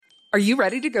Are you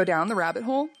ready to go down the rabbit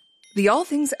hole? The All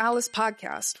Things Alice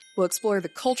podcast will explore the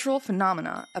cultural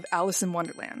phenomena of Alice in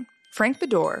Wonderland. Frank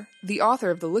Bedore, the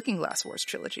author of the Looking Glass Wars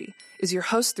trilogy, is your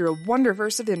host through a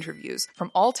wonderverse of interviews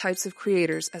from all types of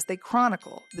creators as they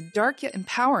chronicle the dark yet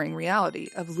empowering reality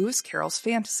of Lewis Carroll's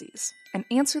fantasies and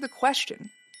answer the question,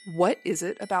 what is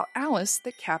it about Alice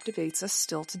that captivates us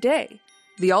still today?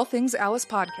 The All Things Alice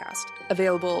podcast,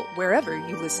 available wherever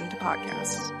you listen to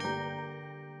podcasts.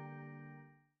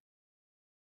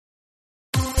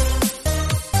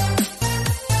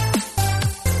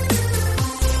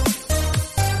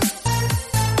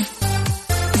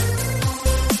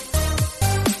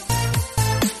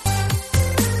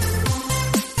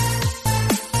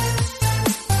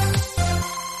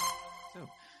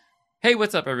 Hey,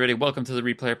 what's up, everybody? Welcome to the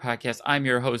Replayer Podcast. I'm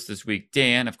your host this week,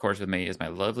 Dan. Of course, with me is my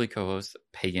lovely co-host,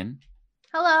 Pagan.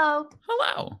 Hello.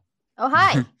 Hello. Oh,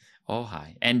 hi. Oh,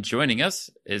 hi. And joining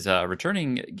us is a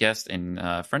returning guest and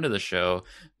friend of the show,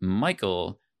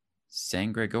 Michael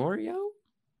San Gregorio.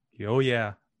 Oh,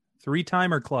 yeah.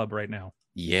 3-timer club right now.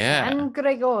 Yeah. San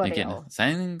Gregorio. Again,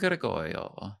 San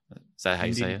Gregorio. Is that how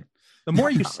you say it? The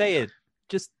more you say it,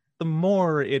 just the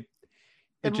more it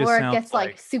The just more it sounds gets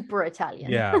like super Italian.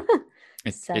 Yeah.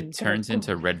 It turns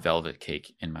into red velvet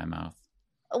cake in my mouth.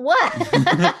 What?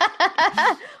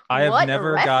 I have What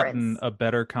never reference. gotten a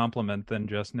better compliment than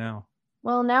just now.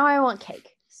 Well, now I want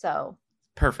cake. So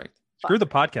Perfect. Screw the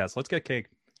podcast. Let's get cake.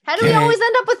 how do we Cake. always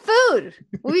end up with food?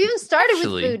 We even started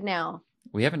Actually, with food now.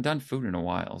 We haven't done food in a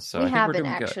while, so We I think we're haven't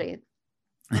doing actually.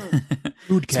 good.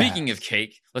 Foodcast. Speaking of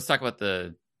cake, let's talk about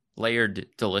the layered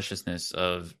deliciousness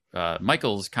of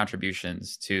Michael's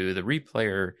contributions to the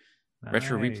Retro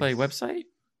Replay Nice. website.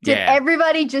 Did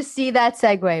everybody just see that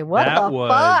segue? What That the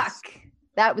was- fuck?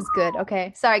 That was good.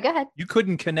 Okay. Sorry, go ahead. You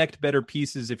couldn't connect better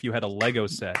pieces if you had a Lego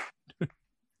set.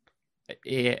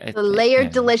 Yeah, The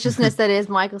layered deliciousness that is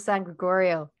Michael San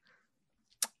Gregorio.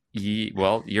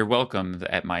 Well, you're welcome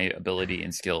at my ability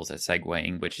and skills at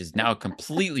segueing, which is now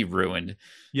completely ruined.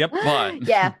 Yep. But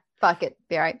Yeah, fuck it.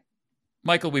 Be all right.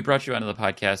 Michael, we brought you onto the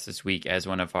podcast this week as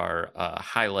one of our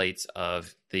highlights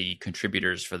of the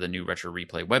contributors for the new Retro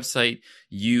Replay website.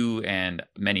 You and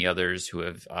many others who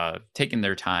have taken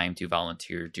their time to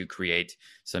volunteer to create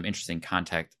some interesting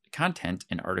content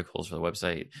and articles for the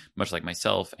website, much like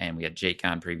myself. And we had Jake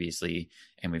on previously,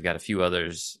 and we've got a few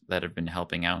others that have been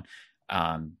helping out.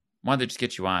 Wanted to just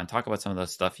get you on, talk about some of the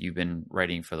stuff you've been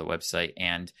writing for the website.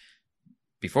 And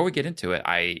before we get into it,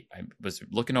 I was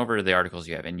looking over the articles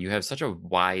you have, and you have such a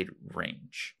wide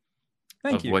range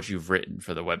Thank you. what you've written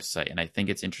for the website. And I think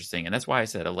it's interesting. And that's why I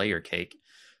said a layer cake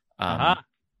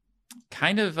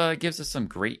kind of gives us some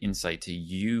great insight to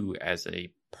you as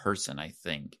a person, I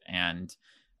think. And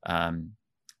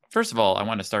first of all, I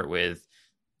want to start with,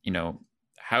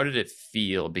 how did it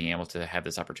feel being able to have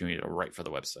this opportunity to write for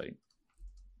the website?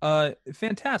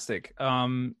 Fantastic.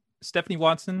 Stephanie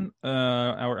Watson,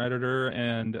 our editor,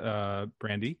 and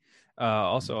Brandy,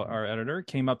 also our editor,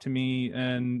 came up to me,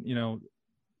 and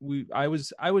I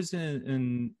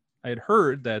had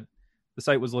heard that the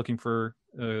site was looking for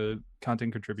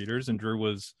content contributors, and Drew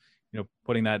was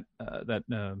putting that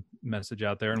message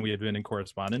out there, and we had been in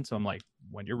correspondence. So I'm like,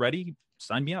 when you're ready,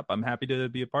 sign me up. I'm happy to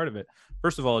be a part of it.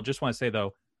 First of all, I just want to say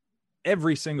though,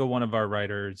 every single one of our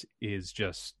writers is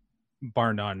just,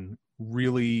 bar none,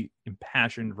 really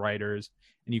impassioned writers,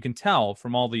 and you can tell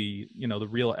from all the the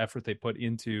real effort they put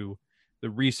into the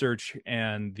research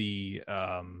and the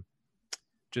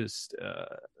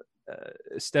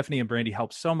Stephanie and Brandy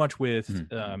helped so much with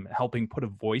helping put a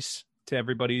voice to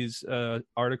everybody's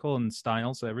article and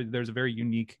style. So there's a very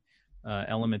unique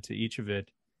element to each of it.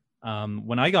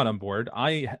 When I got on board,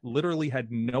 I literally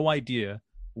had no idea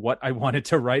what I wanted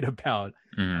to write about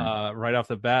right off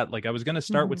the bat. Like, I was going to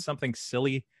start with something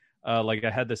silly. Like, I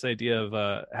had this idea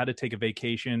of how to take a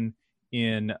vacation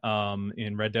in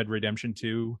Red Dead Redemption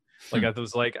 2. Like, I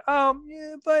was like,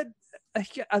 yeah, but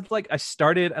I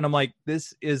started and I'm like,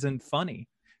 this isn't funny,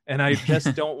 and I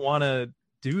just don't want to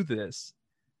do this.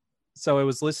 So I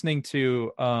was listening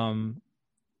to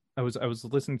I was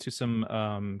listening to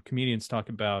some comedians talk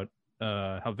about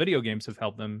how video games have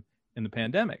helped them in the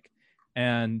pandemic,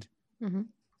 and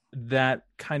that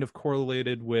kind of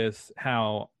correlated with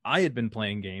how I had been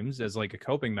playing games as like a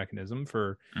coping mechanism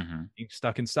for being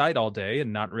stuck inside all day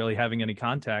and not really having any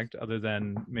contact other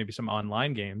than maybe some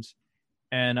online games.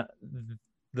 And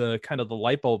the kind of the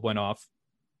light bulb went off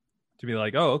to be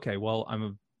like, oh, okay, well,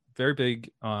 I'm very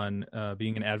big on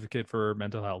being an advocate for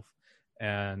mental health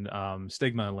and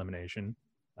stigma elimination.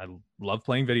 I love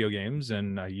playing video games,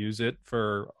 and I use it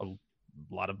for a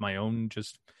lot of my own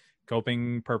just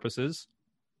coping purposes.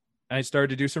 I started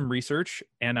to do some research,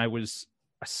 and I was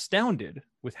astounded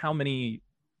with how many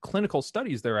clinical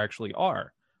studies there actually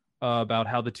are about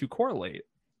how the two correlate.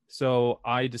 So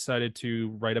I decided to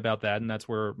write about that, and that's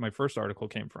where my first article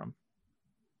came from.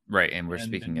 Right, and we're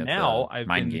speaking of now the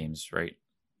mind games, right?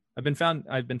 I've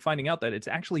been finding out that it's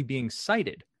actually being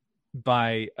cited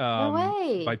by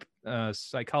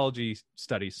psychology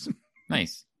studies.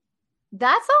 Nice.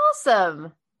 That's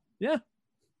awesome. Yeah.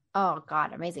 Oh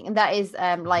God, amazing. And that is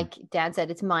like Dan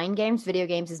said, it's mind games. Video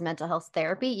games is mental health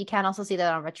therapy. You can also see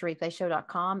that on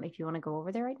retroreplayshow.com if you want to go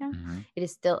over there right now. It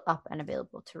is still up and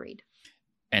available to read.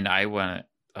 And I want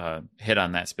to hit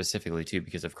on that specifically too,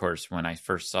 because of course, when I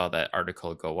first saw that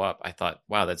article go up, I thought,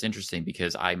 wow, that's interesting,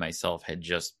 because I myself had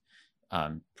just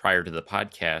prior to the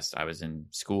podcast, I was in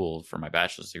school for my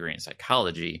bachelor's degree in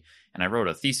psychology, and I wrote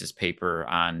a thesis paper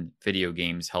on video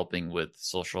games helping with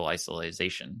social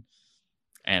isolation.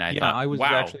 And I thought, I was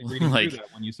wow, actually reading through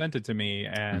that when you sent it to me,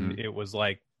 and it was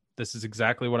like, this is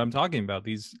exactly what I'm talking about.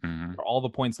 These are all the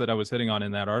points that I was hitting on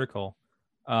in that article.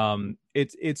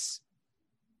 It's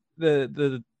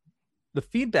the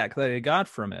feedback that I got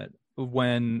from it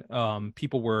when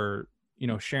people were,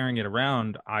 sharing it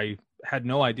around. I had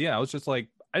no idea. I was just like,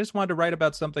 I just wanted to write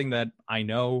about something that I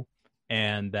know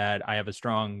and that I have a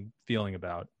strong feeling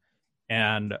about.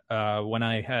 And when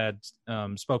I had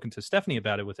spoken to Stephanie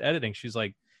about it with editing, she's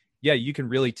like, yeah, you can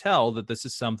really tell that this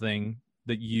is something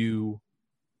that you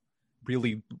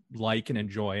really like and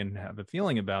enjoy and have a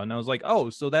feeling about. And I was like,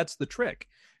 oh, so that's the trick.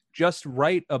 Just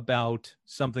write about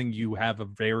something you have a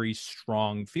very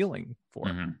strong feeling for.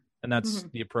 And that's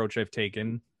the approach I've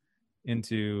taken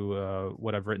into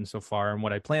what I've written so far and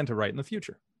what I plan to write in the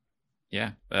future.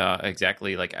 Yeah,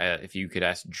 exactly. Like if you could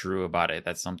ask Drew about it,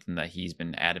 that's something that he's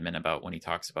been adamant about when he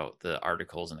talks about the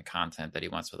articles and the content that he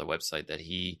wants for the website, that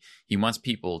he wants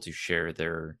people to share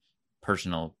their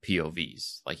personal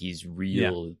POVs. Like he's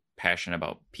real passionate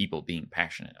about people being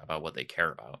passionate about what they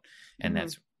care about. And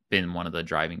that's been one of the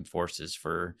driving forces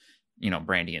for,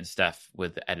 Brandy and Steph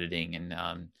with editing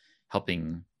and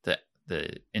helping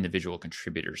the individual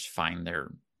contributors find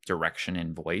their direction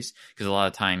and voice. Because a lot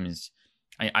of times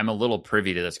I'm a little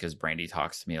privy to this because Brandy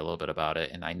talks to me a little bit about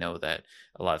it, and I know that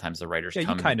a lot of times the writers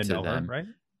come you kind of to know them, her, right?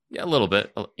 Yeah, a little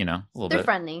bit, a little bit. They're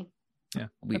friendly. Yeah,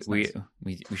 we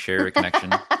share a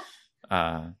connection.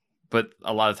 But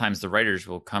a lot of times the writers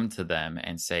will come to them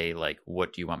and say, like,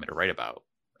 "What do you want me to write about?"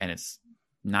 And it's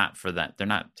not for that. They're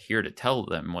not here to tell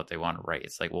them what they want to write.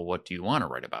 It's like, well, what do you want to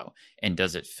write about? And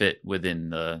does it fit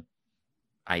within the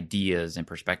ideas and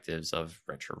perspectives of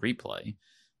Retro Replay?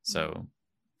 So.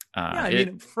 I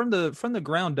mean, from the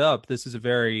ground up, this is a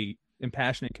very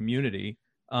impassionate community.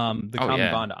 The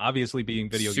common bond, obviously, being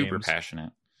video super games,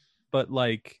 passionate. But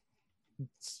like,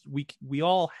 we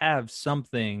all have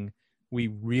something we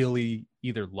really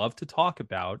either love to talk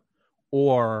about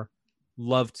or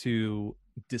love to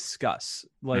discuss.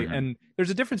 Like, and there's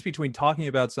a difference between talking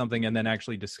about something and then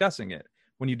actually discussing it.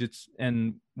 When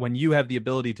you have the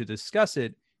ability to discuss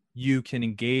it, you can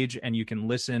engage and you can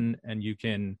listen and you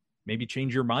can maybe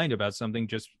change your mind about something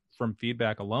just from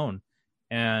feedback alone.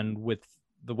 And with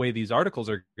the way these articles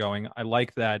are going, I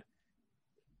like that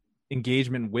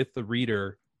engagement with the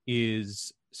reader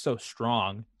is so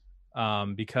strong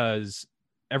because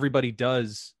everybody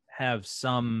does have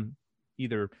some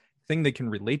either thing they can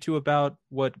relate to about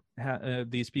what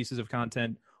these pieces of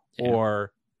content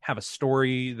or have a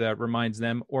story that reminds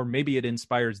them, or maybe it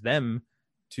inspires them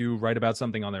to write about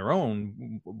something on their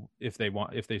own if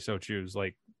they so choose,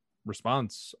 like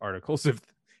response articles if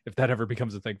that ever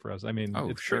becomes a thing for us. I mean,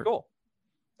 it's pretty cool.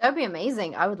 That'd be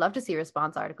amazing. I would love to see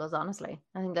response articles, honestly.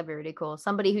 I think that'd be really cool.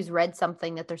 Somebody who's read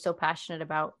something that they're so passionate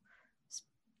about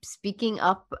speaking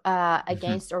up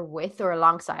against or with or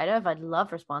alongside of. I'd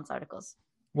love response articles.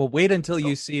 Well, wait until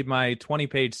you see my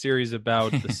 20-page series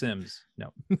about The Sims.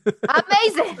 No.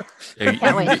 Amazing.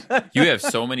 Can't wait. You have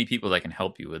so many people that can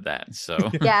help you with that. So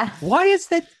yeah. Why is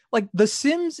that? Like, The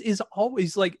Sims is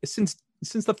always like, since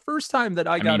the first time that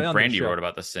I got on Brandy the show, wrote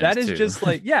about The Sims. That is too. Just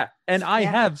like, and I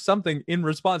have something in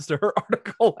response to her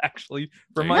article actually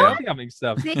for my upcoming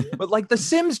stuff. But like, The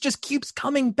Sims just keeps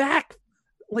coming back,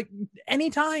 like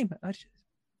anytime.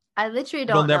 I literally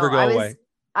don't know. It'll never go away.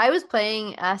 I was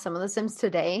playing some of The Sims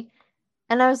today,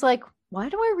 and I was like, why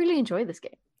do I really enjoy this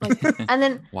game? Like, and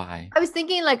then why? I was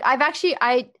thinking, like,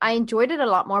 I enjoyed it a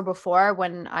lot more before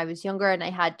when I was younger and I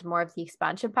had more of the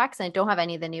expansion packs, and I don't have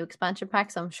any of the new expansion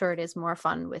packs. So I'm sure it is more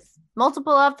fun with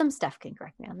multiple of them. Steph can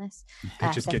correct me on this.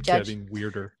 It just keeps getting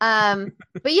weirder. But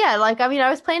yeah, like, I mean, I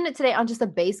was playing it today on just a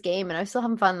base game and I was still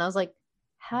having fun. And I was like,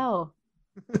 how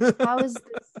is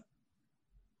this?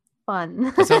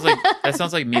 fun. That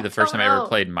sounds like me the first time I ever know.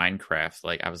 played Minecraft.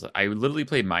 Like I literally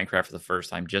played Minecraft for the first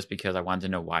time just because I wanted to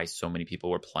know why so many people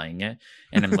were playing it.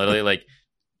 And I'm literally like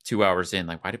 2 hours in,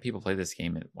 like, why do people play this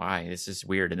game? Why? This is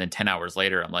weird. And then 10 hours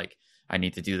later, I'm like, I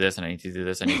need to do this and I need to do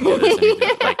this. I need to do this. I need to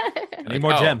do like I need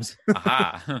more gems.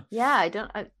 Aha. Yeah,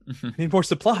 I Need more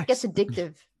supplies. it gets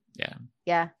addictive. Yeah.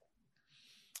 Yeah.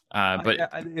 But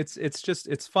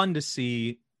it's fun to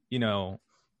see, you know,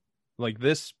 like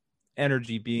this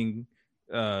energy being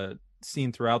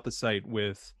seen throughout the site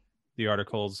with the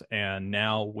articles, and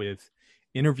now with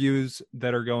interviews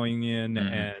that are going in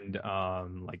and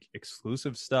like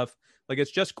exclusive stuff. Like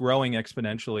it's just growing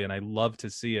exponentially, and I love to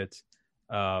see it.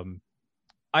 I'm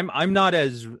not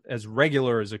as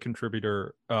regular as a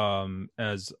contributor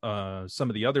as some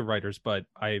of the other writers, but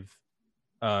I've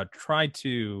tried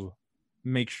to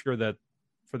make sure that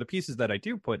for the pieces that I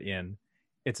do put in,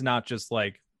 it's not just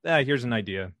like, here's an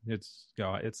idea.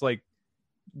 It's like,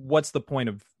 what's the point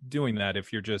of doing that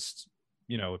if you're just,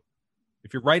 you know,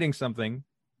 if you're writing something,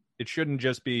 it shouldn't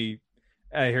just be,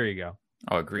 here you go.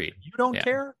 Oh, agreed. If you don't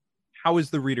care, how is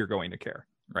the reader going to care?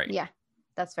 Right. Yeah,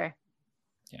 that's fair.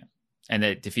 Yeah. And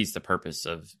it defeats the purpose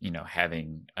of, you know,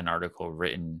 having an article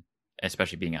written,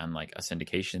 especially being on like a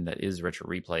syndication that is Retro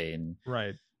Replay. And,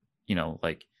 right. You know,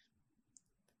 like,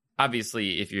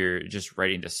 obviously, if you're just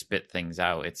writing to spit things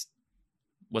out,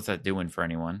 what's that doing for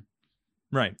anyone?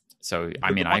 Right. So,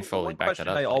 I mean, I fully back that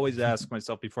up. I always ask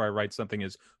myself before I write something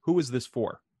is, who is this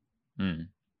for? And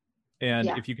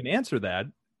if you can answer that,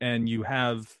 and you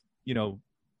have, you know,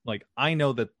 like, I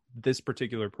know that this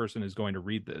particular person is going to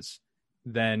read this,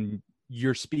 then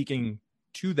you're speaking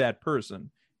to that person.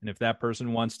 And if that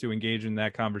person wants to engage in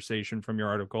that conversation from your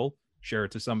article, share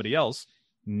it to somebody else.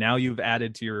 Now you've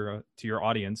added to your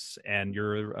audience and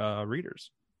your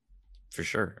readers. For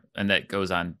sure. And that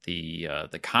goes on the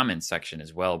comments section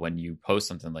as well. When you post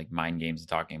something like Mind Games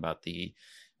talking about the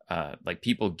like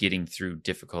people getting through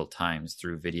difficult times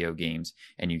through video games,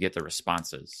 and you get the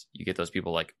responses. You get those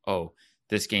people like, oh,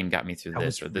 this game got me through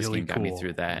this, or this game got me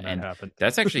through that. And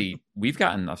that's actually, we've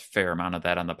gotten a fair amount of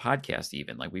that on the podcast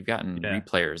even. Like we've gotten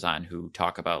replayers on who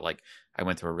talk about like, I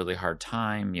went through a really hard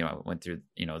time, you know, I went through,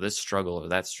 you know, this struggle or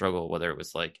that struggle, whether it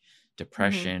was like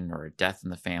depression or a death in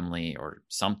the family or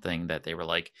something that they were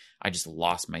like, I just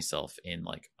lost myself in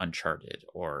like Uncharted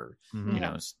or, you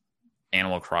know,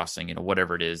 Animal Crossing, you know,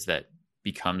 whatever it is that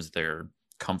becomes their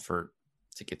comfort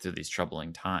to get through these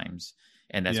troubling times.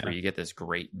 And that's where you get this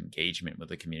great engagement with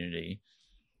the community.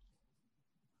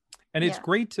 And it's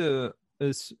great to,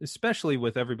 especially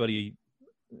with everybody,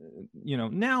 you know,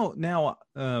 now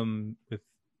with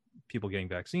people getting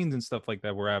vaccines and stuff like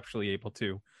that, we're actually able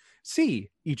to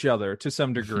see each other to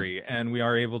some degree, and we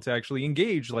are able to actually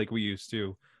engage like we used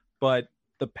to. But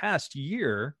the past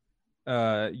year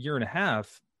and a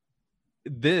half,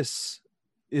 this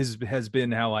has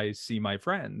been how I see my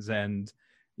friends, and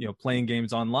you know, playing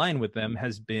games online with them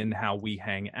has been how we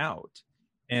hang out.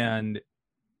 And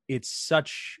it's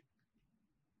such,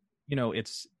 you know,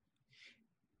 it's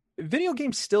video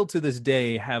games still to this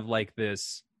day have like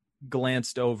this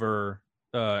glanced over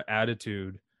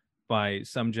attitude by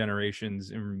some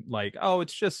generations, and like, oh,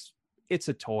 it's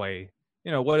a toy,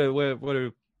 you know, what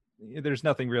there's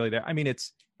nothing really there. I mean,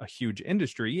 it's a huge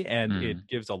industry, and it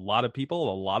gives a lot of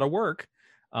people a lot of work,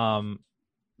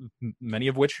 many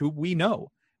of which who we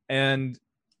know. And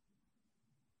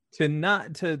to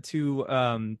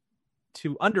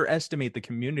underestimate the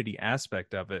community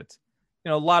aspect of it,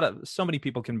 you know, so many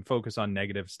people can focus on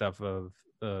negative stuff of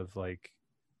like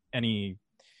any,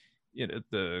 you know,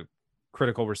 the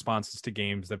critical responses to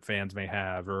games that fans may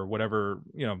have, or whatever,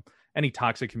 you know, any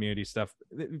toxic community stuff,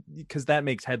 because that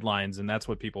makes headlines and that's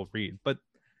what people read. But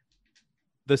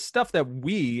the stuff that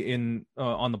we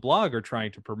on the blog are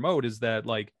trying to promote is that,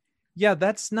 like, yeah,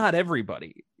 that's not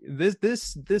everybody.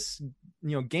 This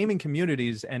you know, gaming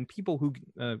communities and people who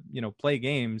you know, play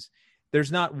games,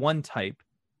 there's not one type.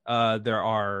 There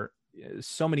are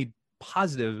so many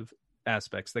positive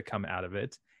aspects that come out of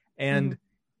it, and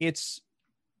it's,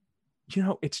 you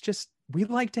know, it's just, we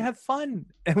like to have fun,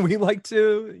 and we like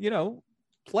to, you know,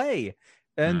 play,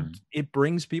 and it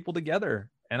brings people together.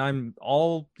 And I'm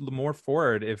all the more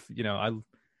for it. If, you know,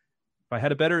 if I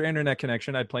had a better internet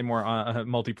connection, I'd play more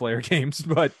multiplayer games.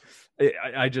 But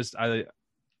I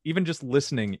even just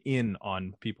listening in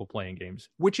on people playing games,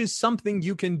 which is something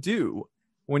you can do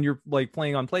when you're like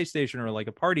playing on PlayStation or like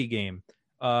a party game.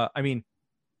 I mean,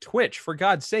 Twitch, for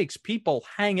God's sakes, people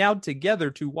hang out together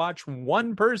to watch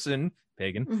one person,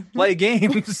 pagan, play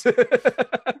games.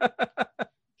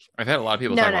 I've had a lot of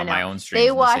people No, talk no, about no. my own streams They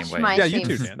in the watch same way. my Yeah, you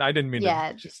too, streams. Dan. I didn't mean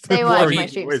Yeah, to just they Well, I watch mean- my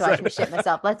streams so I can shit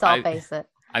myself. Let's all face it.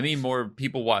 I mean, more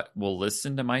people will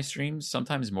listen to my streams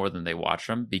sometimes more than they watch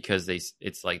them because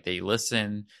it's like they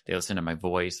listen to my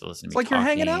voice, they listen to It's me like you're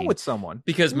hanging out talking. with someone.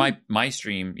 Because my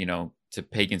stream, to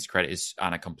Pagan's credit, is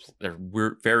on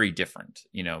we're very different,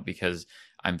 because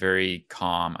I'm very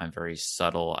calm, I'm very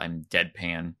subtle, I'm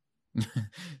deadpan,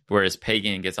 whereas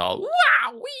Pagan gets all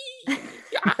wow wee.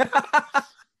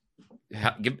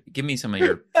 Give me some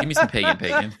Pagan.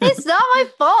 It's not my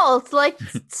fault. Like,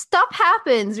 stuff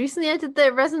happens. Recently, I did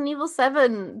the Resident Evil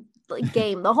 7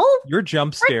 game. The whole Your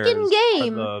jump scares freaking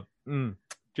game. are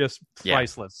just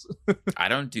priceless. I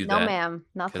don't do that. No, ma'am.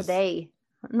 Not today.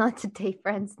 Not today,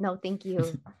 friends. No, thank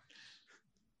you.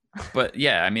 But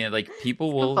yeah, I mean, like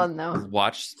people will fun,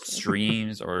 watch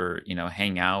streams or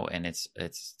hang out, and it's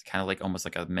kind of like almost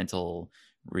like a mental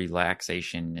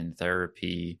relaxation and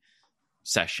therapy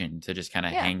session to just kind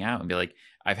of hang out and be like,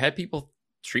 I've had people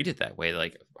treat it that way,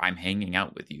 like I'm hanging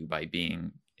out with you by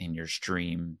being in your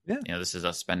stream. This is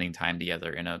us spending time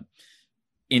together in a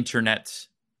internet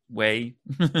way.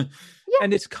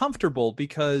 And it's comfortable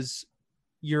because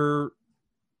you're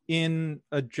in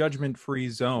a judgment-free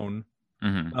zone.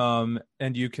 Mm-hmm.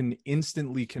 And you can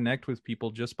instantly connect with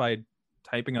people just by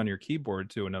typing on your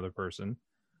keyboard to another person.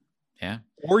 Yeah.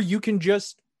 Or you can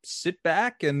just sit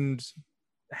back and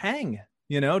hang,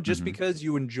 just because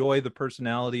you enjoy the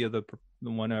personality of the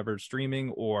whenever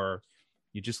streaming, or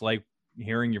you just like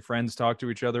hearing your friends talk to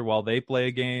each other while they play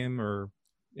a game, or,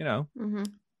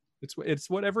 it's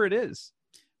whatever it is.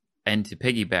 And to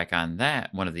piggyback on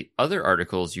that, one of the other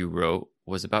articles you wrote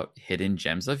was about hidden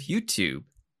gems of YouTube.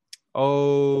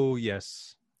 Oh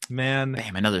yes, man!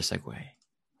 Bam, another segue.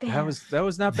 That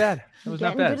was not bad. That was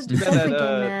not bad. It's too bad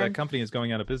that company is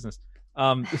going out of business.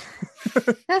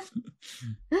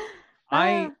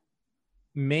 I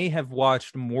may have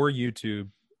watched more YouTube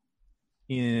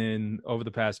over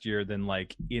the past year than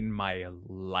like in my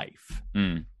life.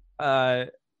 Mm.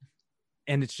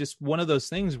 And it's just one of those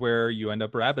things where you end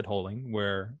up rabbit holing,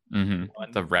 where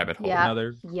the rabbit hole,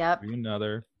 another, yep,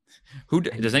 another.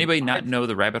 Does anybody not know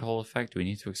the rabbit hole effect? Do we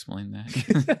need to explain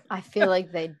that? I feel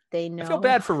like they know. I feel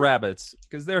bad for rabbits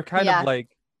because they're kind of like,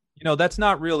 that's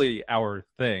not really our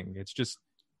thing. It's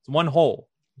one hole.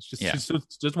 It's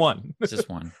just one. It's just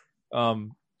one.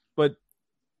 But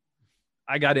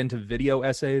I got into video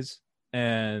essays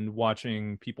and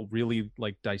watching people really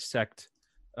like dissect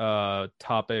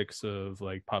topics of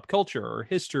like pop culture or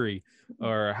history,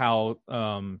 or how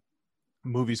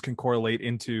movies can correlate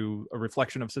into a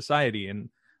reflection of society and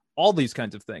all these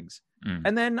kinds of things.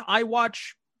 And then I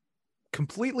watch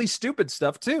completely stupid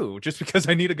stuff too, just because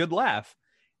I need a good laugh.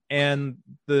 And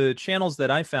the channels that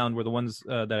I found were the ones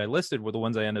that I listed were the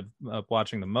ones I ended up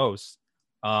watching the most.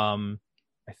 I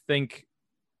think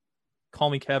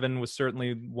Call Me Kevin was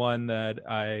certainly one that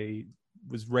I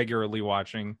was regularly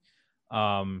watching.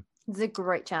 It's a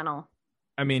great channel.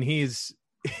 I mean, he's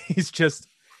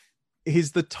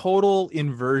the total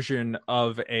inversion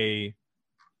of a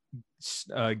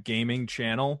gaming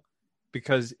channel,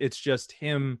 because it's just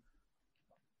him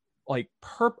like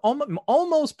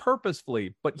almost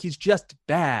purposefully, but he's just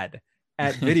bad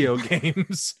at video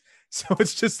games. So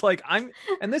it's just like and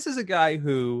this is a guy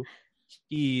who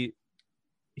he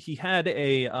had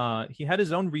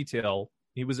his own retail.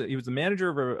 He was the manager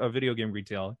of a video game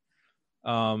retail.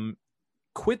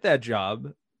 Quit that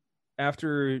job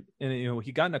after, and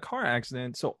he got in a car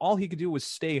accident, so all he could do was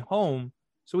stay home.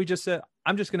 So he just said,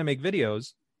 I'm just going to make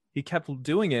videos. He kept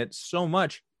doing it so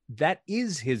much that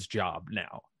is his job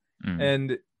now.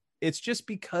 And it's just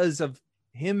because of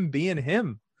him being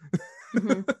him.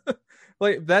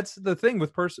 Like, that's the thing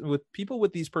with people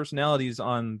with these personalities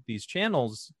on these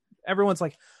channels. Everyone's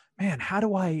like, man, how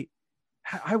do I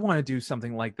want to do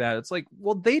something like that? It's like,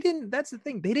 well, that's the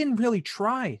thing, they didn't really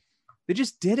try, they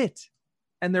just did it,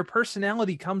 and their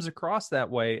personality comes across that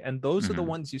way, and those are the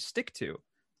ones you stick to.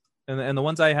 And the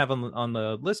ones I have on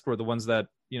the list were the ones that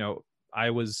I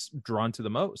was drawn to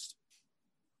the most,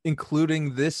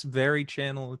 including this very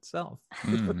channel itself.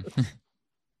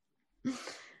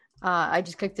 I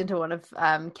just clicked into one of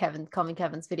Call Me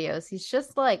Kevin's videos. He's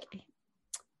just like,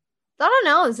 I don't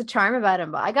know, there's a charm about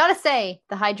him, but I gotta say,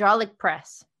 the hydraulic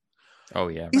press. Oh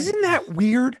yeah, right. Isn't that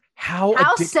weird? How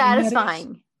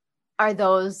satisfying are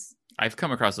those? I've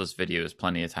come across those videos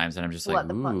plenty of times, and I'm just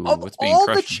like, ooh, of what's being all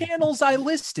crushed? The channels I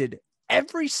listed,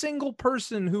 every single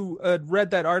person who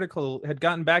read that article had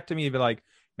gotten back to me and be like,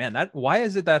 man, why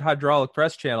is it that hydraulic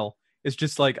press channel is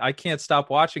just like, I can't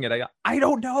stop watching it. I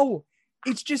don't know.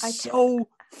 It's just so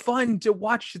fun to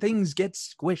watch things get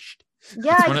squished.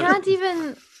 Yeah, It's I one of can't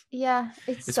even. Yeah,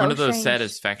 It's so one of those strange.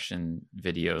 satisfaction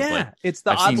videos. Yeah, Like it's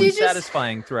the I've seen- oddly You just-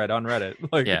 satisfying thread on Reddit.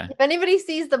 Like, yeah, If anybody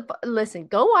sees listen,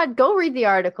 go read the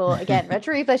article again,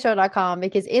 retroreplayShow.com,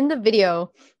 because in the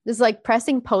video, there's like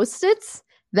pressing post-its.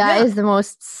 That is Yeah. the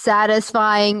most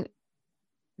satisfying.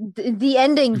 The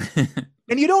ending.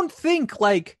 and you don't think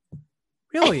like,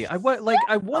 really, I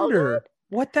wonder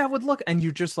what that would look, and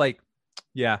you just like,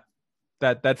 yeah,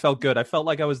 that felt good. I felt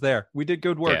like I was there. We did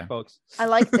good work, Yeah. folks. I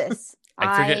like this.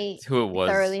 I forget who it was.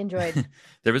 Thoroughly enjoyed.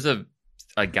 There was a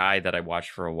guy that I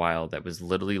watched for a while that was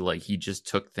literally like he just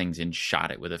took things and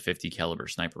shot it with a 50 caliber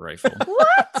sniper rifle.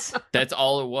 What? That's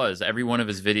all it was. Every one of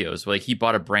his videos, like he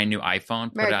bought a brand new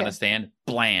iPhone, put it on a stand,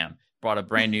 blam. Brought a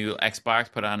brand new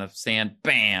Xbox, put it on a stand,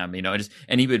 bam.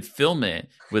 And he would film it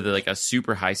with like a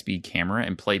super high speed camera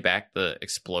and play back the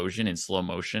explosion in slow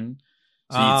motion.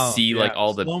 So you'd see like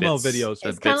all the slow-mo bits, videos. the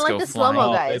It's bits kinda like go the flying.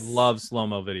 slow-mo Oh, guys. I love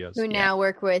slow-mo videos. Who now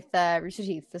work with Rooster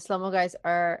Teeth. The slow-mo guys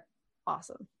are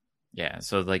awesome. Yeah,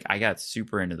 so like I got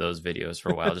super into those videos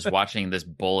for a while, just watching this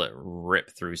bullet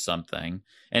rip through something.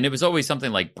 And it was always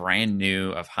something like brand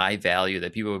new of high value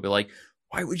that people would be like,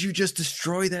 why would you just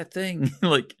destroy that thing?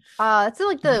 Like, It's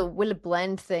like the will it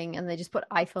blend thing, and they just put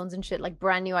iPhones and shit, like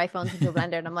brand new iPhones into a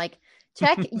blender, and I'm like,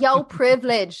 check yo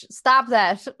privilege. Stop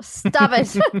that. Stop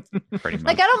it. pretty much.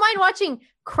 Like I don't mind watching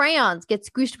crayons get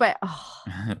squished by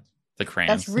the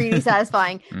crayons. that's really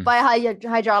satisfying by a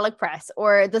hydraulic press,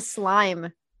 or the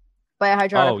slime by a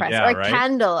hydraulic press, yeah, or a right?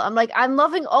 candle. I'm like, I'm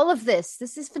loving all of this.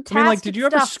 This is fantastic. I mean, like, did you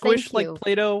ever stuff. squish Thank like you.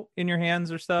 Play-Doh in your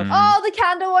hands or stuff? Oh, the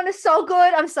candle one is so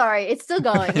good. I'm sorry. It's still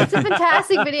going. It's a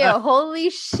fantastic video. Holy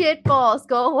shit balls.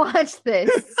 Go watch this.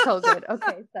 It's so good.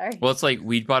 Okay, sorry. Well, it's like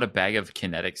we bought a bag of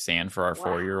kinetic sand for our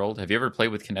Wow. 4-year-old. Have you ever played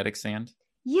with kinetic sand?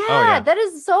 Yeah, yeah. that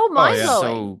is so mind yeah. blowing.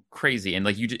 So crazy, and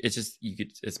like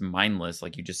it's mindless.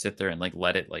 Like you just sit there and like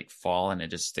let it like fall, and it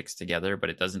just sticks together, but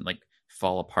it doesn't like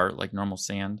fall apart like normal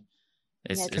sand.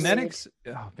 It's Yeah, it's Kinetics.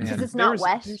 Oh man, Because it's not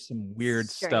wet. There's some weird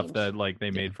Strange. stuff that like they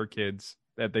made for kids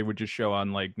that they would just show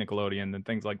on like Nickelodeon and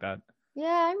things like that. Yeah,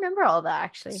 I remember all that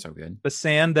actually. so good. The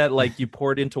sand that like you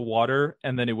poured into water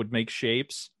and then it would make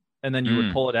shapes and then you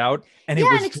would pull it out and it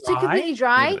Yeah, was and it's dry. completely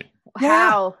dry. Literally.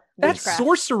 Wow. That's Witchcraft.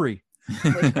 sorcery.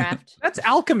 Witchcraft. That's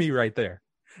alchemy right there.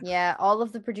 Yeah, all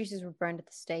of the producers were burned at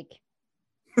the stake.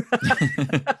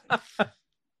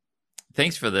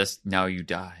 Thanks for this. Now you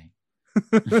die.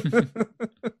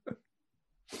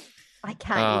 I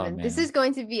can't Oh, even. This man. is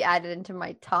going to be added into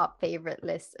my top favorite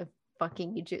list of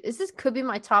fucking YouTube. This could be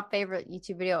my top favorite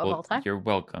YouTube video of Well, all time. you're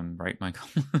welcome, right, Michael?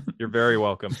 You're very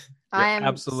welcome. I am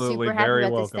absolutely super happy very about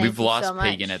this. welcome. Thank We've you lost so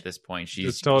Pagan much. at this point. She's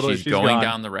She's totally- she's going gone.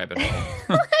 down the rabbit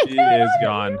hole. She is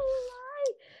gone.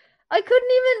 I couldn't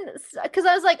even, because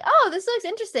I was like, "Oh, this looks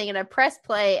interesting," and I pressed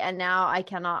play, and now I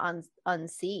cannot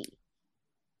unsee.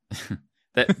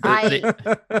 I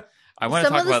want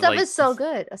to Some talk of the about stuff like is so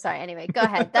good. Oh, sorry. Anyway, go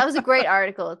ahead. That was a great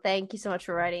article. Thank you so much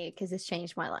for writing it, because it's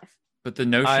changed my life. but the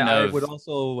notion I of would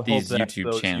also hope these that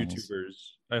YouTube those channels.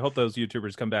 I hope those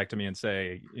YouTubers come back to me and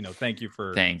say, thank you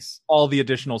for thanks. all the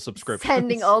additional subscriptions.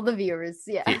 Sending all the viewers.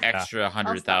 Yeah. The extra now.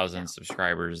 100,000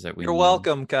 subscribers that we You're need.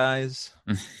 welcome, guys.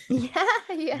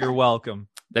 Yeah. You're welcome.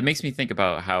 That makes me think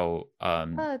about how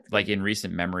it's like in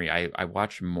recent memory I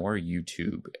watch more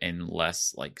YouTube and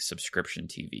less like subscription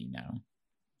TV now.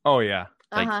 Oh yeah.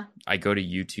 Like Uh-huh. I go to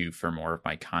YouTube for more of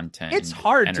my content. It's and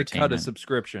hard to cut a entertainment.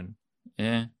 subscription.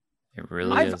 Yeah. It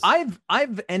really is.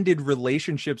 I've ended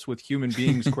relationships with human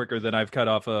beings quicker than I've cut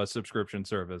off a subscription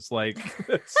service. Like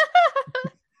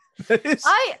it's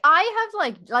I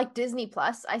have like Disney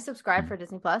Plus. I subscribe for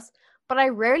Disney Plus, but I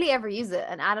rarely ever use it.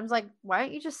 And Adam's like, "Why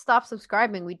don't you just stop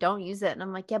subscribing? We don't use it." And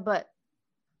I'm like, "Yeah, but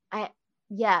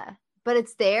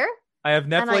it's there." I have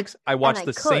Netflix. I watch I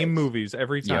the could. same movies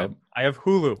every time. Yep. I have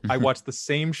Hulu. I watch the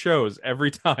same shows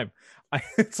every time.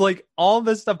 It's like all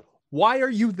this stuff. Why are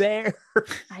you there?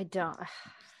 I don't.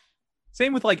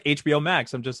 Same with like HBO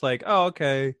Max. I'm just like, oh,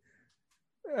 okay.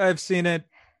 I've seen it.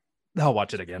 I'll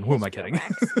watch it again. Who am I kidding?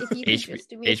 Max, if you could just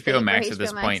do me a HBO favor, Max at HBO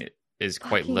this Max. point is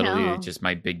quite Fucking literally hell. just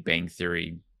my Big Bang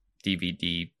Theory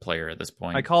DVD player at this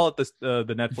point. I call it the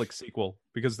Netflix sequel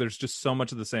because there's just so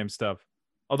much of the same stuff.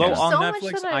 Although Yeah. on So much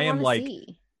Netflix, that I am wanna like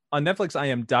see. on Netflix, I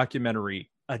am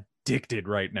documentary addicted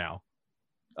right now.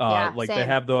 Yeah, Like same. they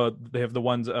have the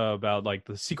ones about like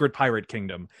the secret pirate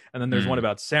kingdom, and then there's one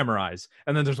about samurais,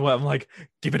 and then there's one I'm like,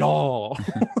 give it all.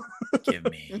 Give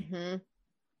me.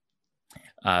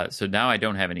 Mhm. So now I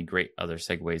don't have any great other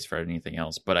segues for anything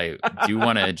else, but I do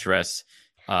want to address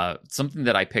something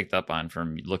that I picked up on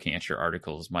from looking at your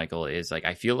articles, Michael, is like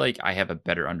I feel like I have a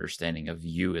better understanding of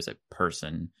you as a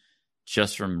person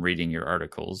just from reading your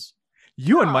articles.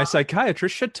 You and my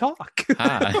psychiatrist should talk.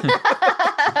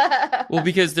 Well,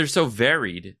 because they're so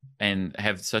varied and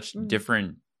have such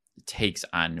different takes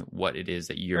on what it is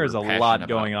that you're There's a passionate lot about.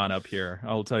 going on up here.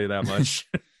 I'll tell you that much.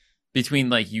 Between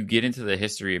like you get into the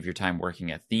history of your time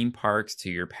working at theme parks to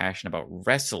your passion about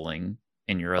wrestling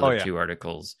in your other two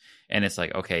articles. And it's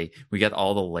like, okay, we got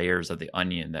all the layers of the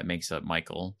onion that makes up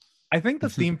Michael. I think the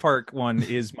theme park one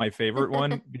is my favorite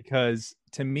one because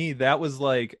to me, that was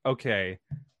like, okay,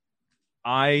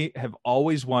 I have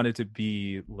always wanted to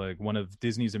be like one of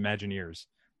Disney's Imagineers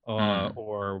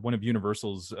or one of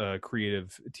Universal's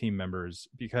creative team members,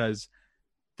 because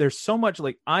there's so much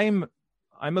like I'm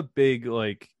a big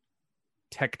like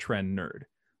tech trend nerd.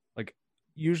 Like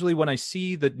usually when I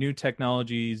see the new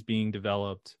technologies being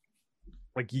developed,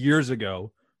 like years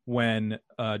ago when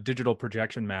digital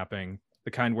projection mapping,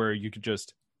 the kind where you could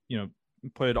just, you know,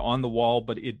 put it on the wall,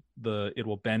 but it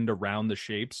will bend around the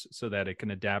shapes so that it can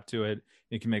adapt to it.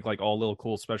 It can make like all little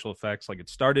cool special effects. Like it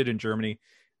started in Germany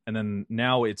and then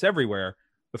now it's everywhere.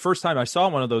 The first time I saw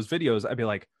one of those videos, I'd be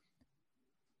like,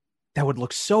 that would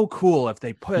look so cool if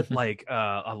they put like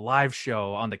a live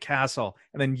show on the castle.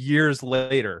 And then years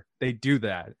later they do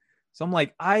that. So I'm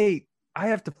like, I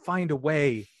have to find a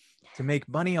way to make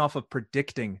money off of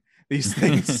predicting these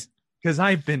things. Because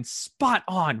I've been spot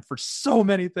on for so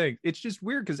many things. It's just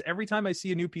weird because every time I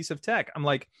see a new piece of tech, I'm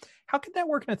like, how could that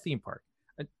work in a theme park?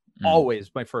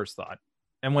 Always my first thought.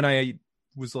 And when I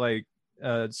was like,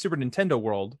 Super Nintendo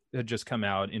World had just come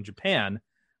out in Japan.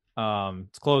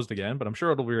 It's closed again, but I'm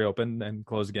sure it'll reopen and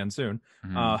close again soon.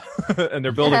 And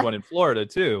they're building one in Florida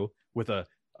too with a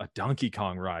Donkey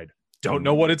Kong ride. Don't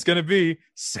know what it's going to be.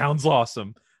 Sounds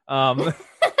awesome.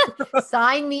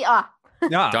 Sign me up.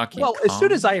 Yeah. Donkey well, Kong? as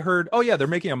soon as I heard, oh yeah, they're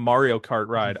making a Mario Kart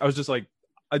ride, I was just like,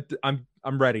 I'm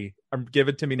ready. Give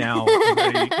it to me now. I'm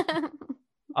ready.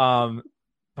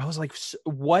 I was like,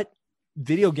 what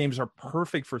video games are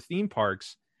perfect for theme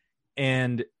parks?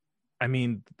 And I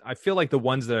mean, I feel like the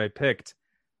ones that I picked,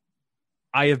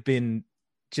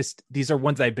 these are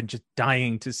ones I've been just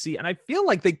dying to see, and I feel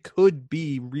like they could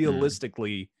be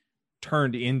realistically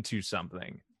turned into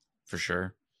something for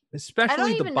sure.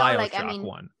 Especially the Bioshock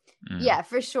one. Yeah,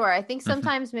 for sure. I think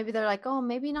sometimes maybe they're like, oh,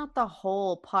 maybe not the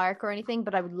whole park or anything,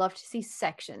 but I would love to see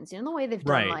sections. You know, the way they've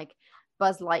done like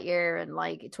Buzz Lightyear and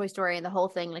like Toy Story and the whole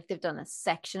thing, like they've done a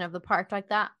section of the park like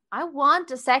that. I want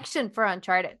a section for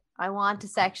Uncharted. I want a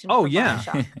section for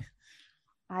Bioshock.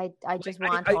 I just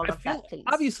want all of that, please.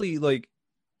 Obviously, like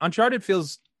Uncharted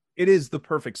it is the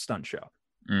perfect stunt show.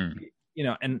 You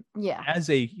know, and as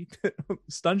a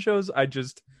stunt shows,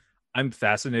 I'm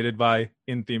fascinated by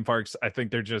in theme parks. I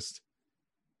think they're just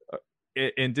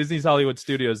in Disney's Hollywood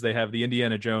Studios, they have the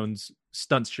Indiana Jones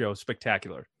stunt show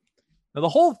spectacular. Now, the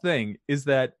whole thing is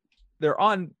that they're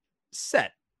on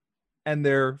set and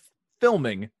they're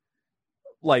filming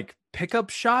like pickup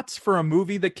shots for a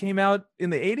movie that came out in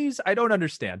the 80s. I don't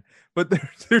understand, but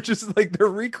they're just like, they're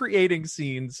recreating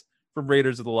scenes from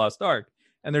Raiders of the Lost Ark.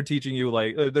 And they're teaching you,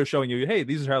 like, they're showing you, hey,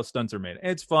 these are how stunts are made.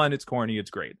 It's fun. It's corny.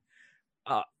 It's great.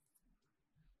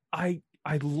 I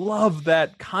love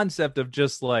that concept of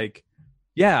just like,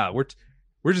 yeah, we're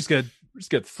just gonna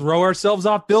throw ourselves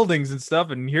off buildings and stuff,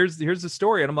 and here's the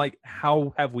story. And I'm like,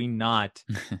 how have we not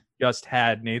just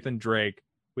had Nathan Drake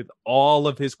with all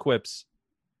of his quips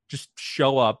just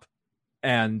show up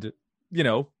and, you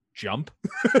know, jump,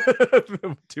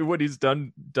 do what he's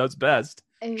does best,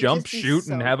 jump, shoot,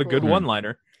 and have a good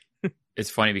one-liner. It's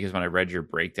funny because when I read your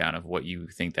breakdown of what you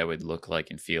think that would look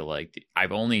like and feel like,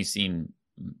 I've only seen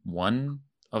one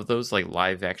of those like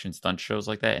live action stunt shows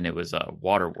like that, and it was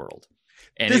Waterworld.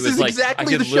 And this it was is like,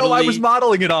 exactly the show I was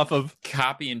modeling it off of.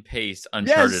 Copy and paste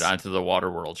Uncharted onto the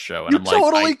Waterworld show, and you I'm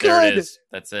totally like, could. There it is.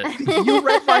 That's it. You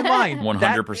read my mind. 100%.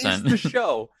 That is the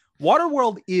show.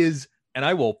 Waterworld is, and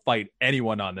I will fight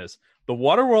anyone on this, the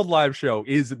Waterworld live show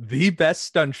is the best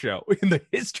stunt show in the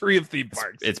history of theme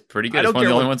parks. It's pretty good. It's one of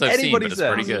the only ones I've seen, but it's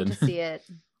pretty good. To see it.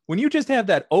 When you just have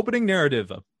that opening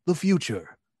narrative of the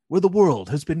future, where the world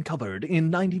has been covered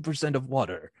in 90% of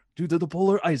water due to the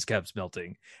polar ice caps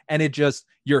melting, and it just,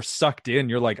 you're sucked in.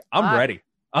 You're like, I'm ready.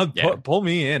 Pull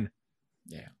me in.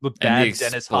 Yeah. The bad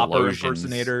Dennis Hopper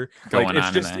impersonator. Like,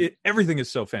 it's just, everything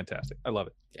is so fantastic. I love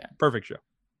it. Yeah. Perfect show.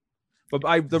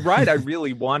 But the ride I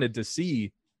really wanted to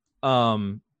see,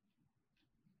 I've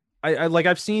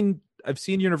seen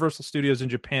Universal Studios in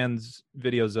Japan's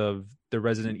videos of the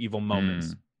Resident Evil moments.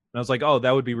 And I was like, oh,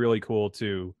 that would be really cool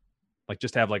to like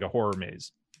just have like a horror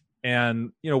maze.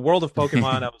 And, you know, World of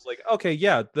Pokemon, I was like, okay,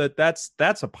 yeah, that's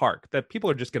a park that people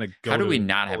are just going to go to. How do we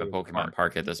not have a Pokemon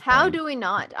park at this point? How do we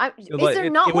not? Is there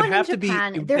not one in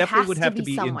Japan? There definitely has would have to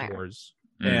be somewhere. Indoors.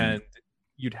 And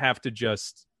you'd have to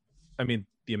just, I mean,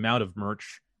 the amount of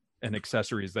merch and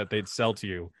accessories that they'd sell to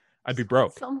you, I'd be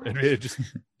broke. So much. It just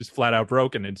flat out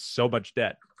broke and in so much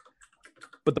debt.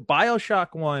 But the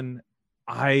BioShock one,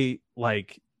 I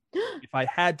like, if I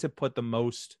had to put the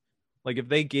most, like if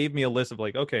they gave me a list of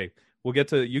like, okay, you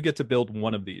get to build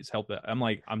one of these, help that. I'm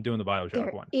like, I'm doing the BioShock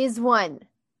There one. is one.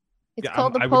 It's Yeah,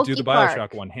 called the I Poke would do the Park.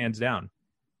 BioShock one, hands down.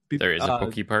 There is a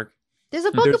Poke Park. There's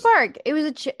a Poke Park. It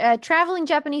was a traveling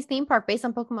Japanese theme park based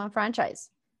on Pokemon franchise.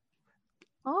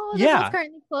 Oh, they're both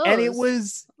currently closed. And it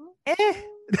was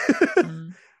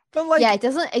but like, yeah, it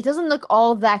doesn't look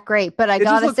all that great, but I it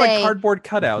gotta just say, like cardboard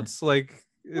cutouts. Like,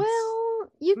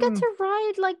 well, you get to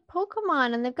ride like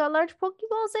Pokemon, and they've got large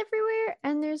Pokeballs everywhere,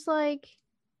 and there's like,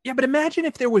 yeah, but imagine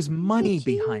if there was money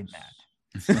behind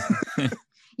that.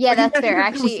 Yeah, Like, that's imagine fair. if there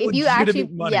Actually, was if you legitimate actually,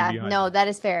 money yeah, behind no, it. that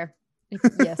is fair.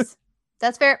 Yes,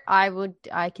 that's fair.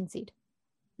 I concede.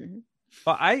 Mm-hmm.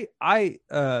 But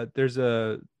there's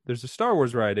a Star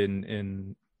Wars ride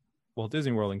in Walt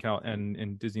Disney World and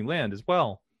in Disneyland as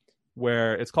well,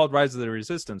 where it's called Rise of the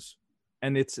Resistance,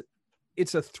 and it's a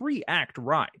 3-act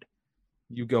ride.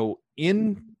 You go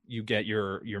in, you get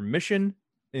your mission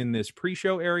in this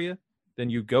pre-show area, then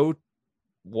you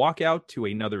walk out to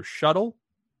another shuttle,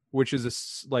 which is a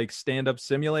like stand-up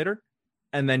simulator,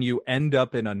 and then you end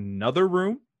up in another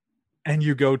room, and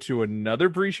you go to another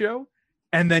pre-show,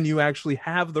 and then you actually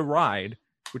have the ride,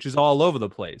 which is all over the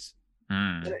place.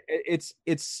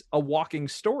 It's a walking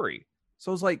story.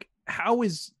 So it's like, how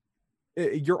is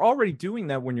you're already doing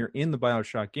that when you're in the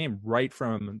BioShock game, right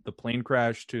from the plane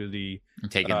crash to the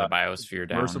taking the biosphere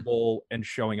down, submersible, and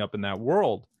showing up in that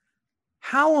world.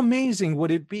 How amazing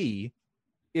would it be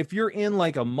if you're in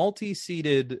like a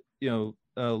multi-seated,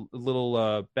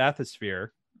 little bathysphere?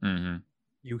 Mm-hmm.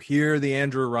 You hear the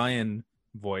Andrew Ryan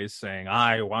voice saying,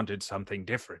 "I wanted something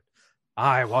different.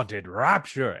 I wanted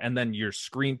rapture," and then your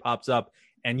screen pops up,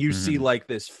 and you see like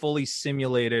this fully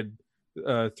simulated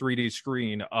 3D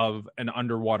screen of an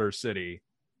underwater city,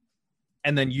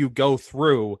 and then you go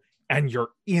through and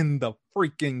you're in the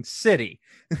freaking city.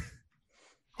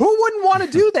 Who wouldn't want to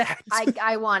do that?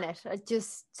 I want it.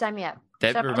 Just sign me up.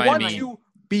 That Shut up. reminded I me. want to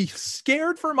be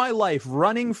scared for my life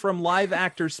running from live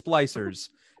actor splicers.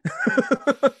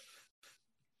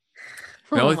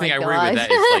 The only thing I worry with that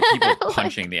is like people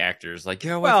punching the actors. Like,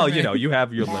 well, you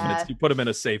have your limits. You put them in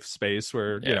a safe space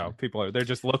where people they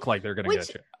just look like they're gonna get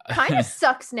you. Kind of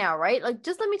sucks now, right? Like,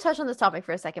 just let me touch on this topic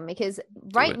for a second, because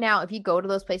right now, if you go to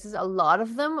those places, a lot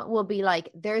of them will be like,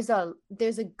 there's a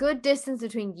good distance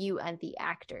between you and the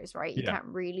actors, right? You can't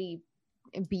really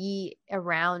be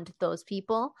around those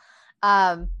people.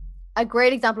 A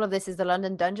great example of this is the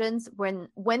London Dungeons. When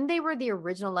they were the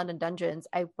original London Dungeons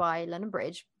out by London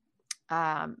Bridge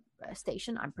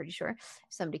station, I'm pretty sure,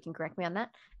 somebody can correct me on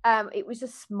that. It was a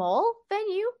small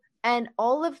venue, and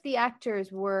all of the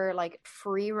actors were like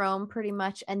free roam pretty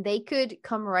much, and they could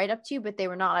come right up to you, but they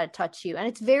were not allowed to touch you. And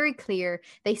it's very clear.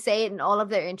 They say it in all of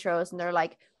their intros, and they're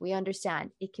like, we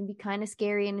understand it can be kind of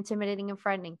scary and intimidating and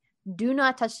frightening. Do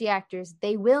not touch the actors.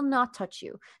 They will not touch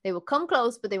you. They will come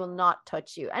close, but they will not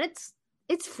touch you. And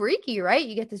it's freaky, right?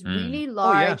 You get this really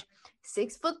large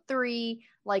 6'3",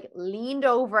 like leaned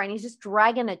over, and he's just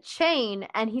dragging a chain,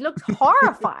 and he looks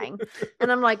horrifying.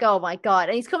 And I'm like, oh my God.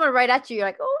 And he's coming right at you. You're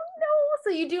like, oh no.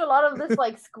 So you do a lot of this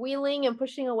like squealing and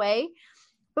pushing away.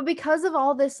 But because of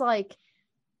all this, like,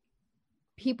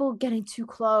 people getting too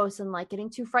close and like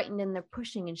getting too frightened, and they're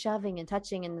pushing and shoving and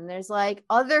touching, and then there's like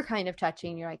other kind of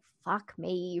touching, you're like, fuck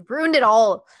me, you've ruined it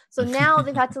all. So now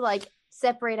they've had to like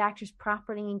separate actors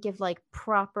properly and give like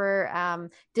proper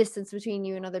distance between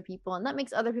you and other people, and that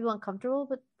makes other people uncomfortable,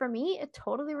 but for me it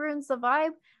totally ruins the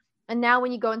vibe. And now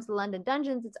when you go into the London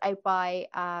Dungeons, it's out by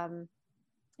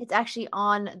it's actually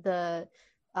on the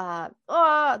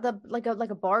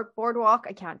boardwalk.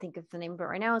 I can't think of the name of it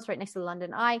right now. It's right next to the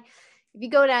London Eye. If you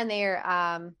go down there,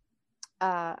 I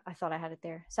thought I had it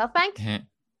there. South Bank?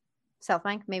 South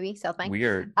Bank, maybe. South Bank.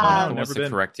 Weird. No one wants to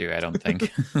correct you, I don't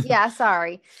think. Yeah,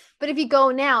 sorry. But if you go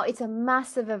now, it's a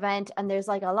massive event, and there's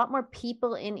like a lot more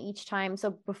people in each time. So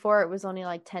before it was only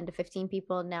like 10 to 15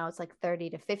 people. Now it's like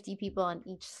 30 to 50 people on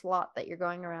each slot that you're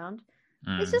going around.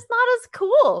 It's just not as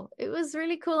cool. It was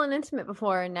really cool and intimate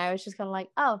before, and now it's just kind of like,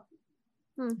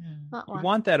 not one. You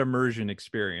want that immersion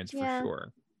experience for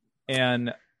sure.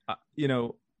 And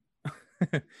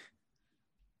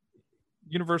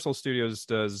Universal Studios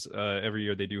does every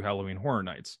year, they do Halloween Horror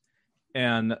Nights,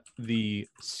 and the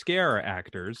scare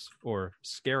actors or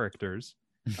scare-actors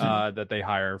that they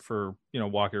hire for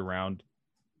walking around,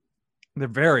 they're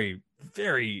very,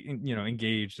 very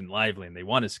engaged and lively, and they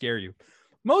want to scare you.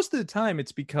 Most of the time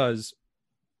it's because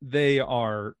they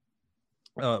are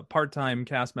part-time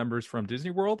cast members from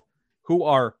Disney World who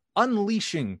are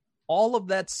unleashing all of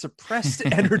that suppressed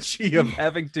energy of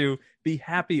having to be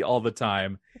happy all the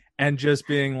time and just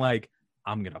being like,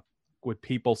 I'm gonna with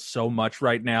people so much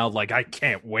right now, like I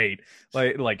can't wait.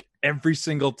 Like every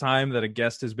single time that a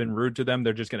guest has been rude to them,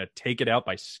 they're just gonna take it out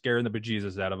by scaring the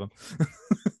bejesus out of them.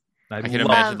 I can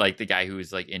imagine like the guy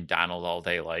who's like in Donald all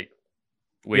day, like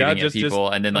waving at people,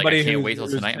 and then like I can't wait till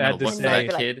tonight. I'm gonna look for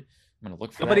that kid. I'm gonna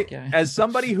look for that guy. As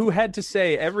somebody who had to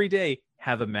say every day,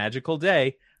 "Have a magical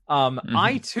day."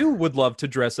 I too would love to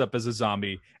dress up as a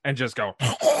zombie and just go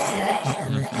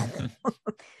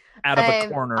out of a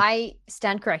corner. I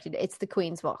stand corrected. It's the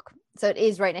Queen's Walk, so it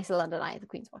is right next to London Eye, the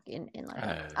Queen's Walk in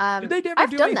London. Did they ever I've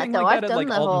do done anything that though. like I've that at done like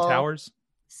the Alton whole Towers?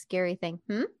 Scary thing.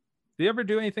 Did you ever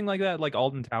do anything like that, like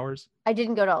Alton Towers? I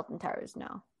didn't go to Alton Towers.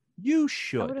 No. You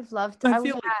should. I would have loved to. I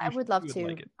would love to.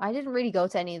 Like I didn't really go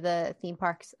to any of the theme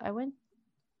parks. I think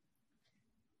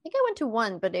I went to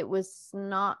one, but it was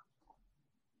not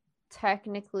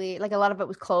technically, like, a lot of it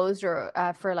was closed or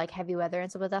for like heavy weather and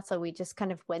stuff like that. So we just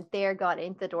kind of went there, got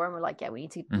into the door, and we're like, yeah, we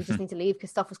just need to leave because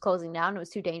stuff was closing down. It was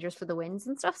too dangerous for the winds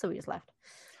and stuff, so we just left.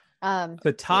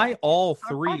 To tie all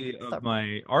three of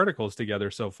my articles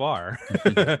together so far,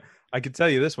 I can tell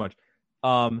you this much.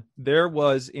 There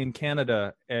was in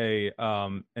Canada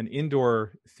an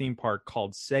indoor theme park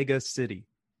called Sega City,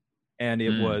 and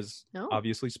it was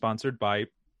obviously sponsored by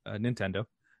Nintendo.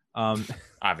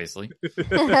 Obviously. It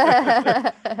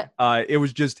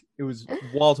was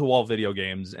wall-to-wall video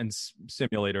games and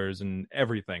simulators and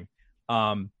everything.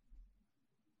 When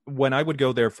I would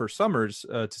go there for summers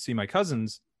to see my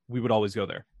cousins, we would always go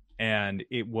there, and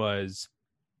it was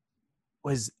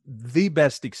the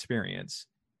best experience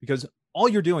because all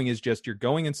you're doing is you're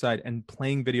going inside and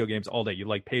playing video games all day. You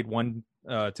like paid one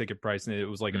ticket price, and it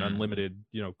was like an unlimited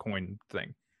coin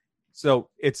thing. So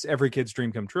it's every kid's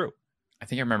dream come true. I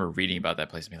think I remember reading about that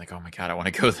place and being like, oh my God, I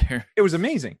want to go there. It was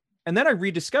amazing. And then I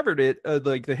rediscovered it,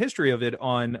 like the history of it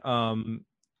on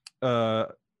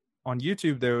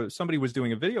YouTube. Somebody was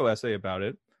doing a video essay about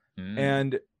it,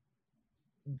 and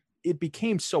it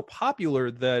became so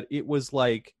popular that it was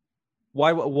like,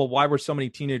 why were so many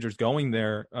teenagers going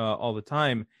there all the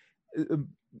time?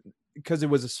 Because it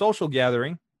was a social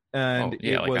gathering, and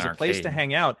it was a place to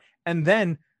hang out. And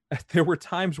then there were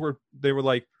times where they were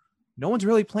like, no one's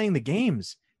really playing the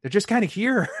games. They're just kind of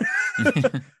here.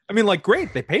 I mean, like,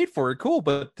 great, they paid for it, cool,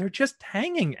 but they're just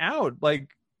hanging out. Like,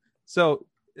 so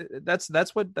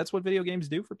that's what video games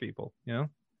do for people.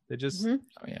 They just,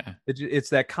 it's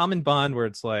that common bond where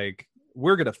it's like,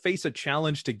 we're gonna face a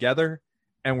challenge together,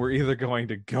 and we're either going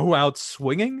to go out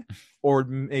swinging or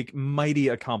make mighty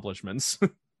accomplishments.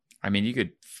 I mean, you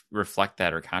could reflect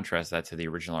that or contrast that to the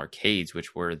original arcades,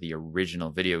 which were the original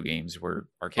video games were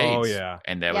arcades. Oh, yeah.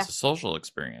 And that was a social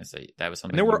experience. That was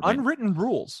something. And there were unwritten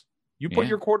rules. You put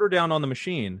your quarter down on the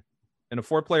machine in a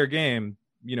 4-player game,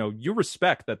 you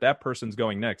respect that person's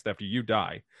going next after you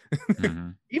die.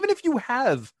 Even if you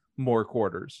have more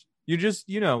quarters, you just,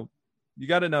 you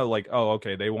got to know, like, oh,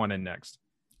 okay, they want in next.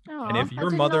 Aww, and if your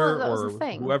mother or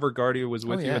whoever Guardia was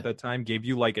with you at that time gave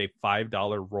you like a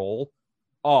 $5 roll,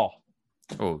 oh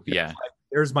yeah,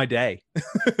 there's my day.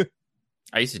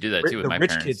 I used to do that too with my rich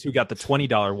parents. Kids who got the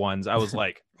 $20 ones. I was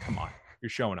like, come on, you're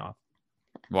showing off.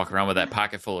 Walk around with that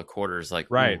pocket full of quarters, like,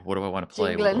 right? What do I want to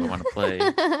play? What do I want to play?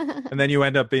 And then you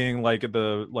end up being like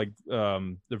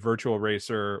the virtual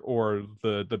racer or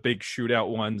the big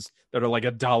shootout ones that are like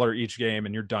 $1 each game,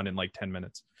 and you're done in like 10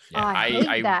 minutes. Yeah,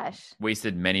 I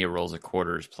wasted many rolls of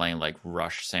quarters playing like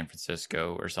Rush San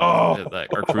Francisco or something,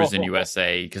 or Cruising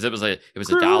USA, because it was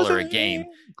 $1 a game,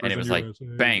 and it was like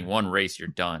bang, one race, you're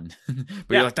done. But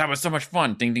you're like, that was so much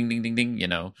fun. Ding ding ding ding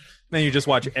ding. Then you just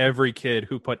watch every kid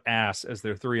who put ass as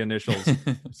their 3 initials.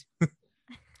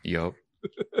 Yup.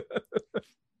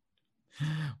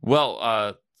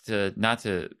 Well, not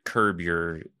to curb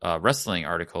your wrestling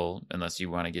article, unless you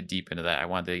want to get deep into that, I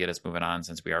wanted to get us moving on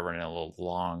since we are running a little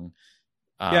long.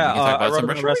 We can talk about some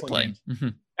wrestling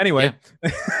replay. Anyway,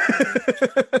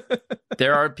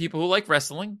 there are people who like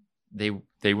wrestling.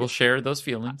 They will share those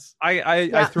feelings.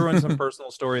 I threw in some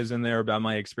personal stories in there about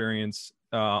my experience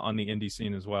on the indie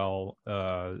scene as well.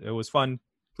 It was fun.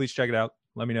 Please check it out.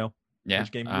 Let me know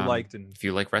which game you liked, and if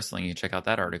you like wrestling, you can check out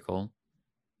that article.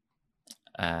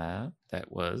 That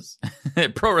was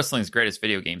Pro Wrestling's Greatest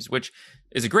Video Games, which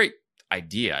is a great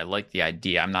idea. I like the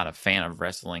idea. I'm not a fan of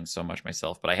wrestling so much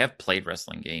myself, but I have played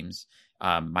wrestling games.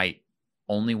 My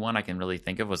only one I can really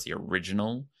think of was the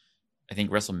original, I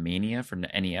think, WrestleMania for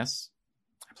NES.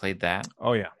 I played that.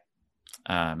 Oh yeah.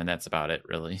 And that's about it,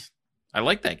 really. I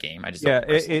like that game. I just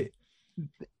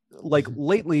like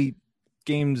lately,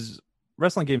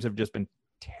 wrestling games have just been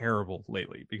terrible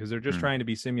lately because they're just trying to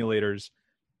be simulators,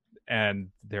 and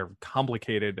they're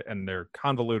complicated and they're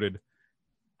convoluted.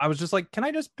 I was just like, can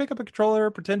I just pick up a controller,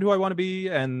 pretend who I want to be,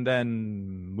 and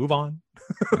then move on?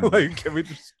 Like, can I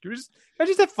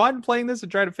just have fun playing this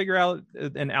and try to figure out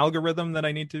an algorithm that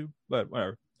I need to? But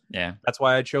whatever. Yeah. That's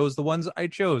why I chose the ones I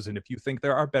chose. And if you think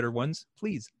there are better ones,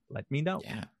 please let me know.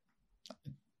 Yeah.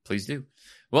 Please do.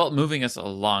 Well, moving us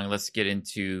along, let's get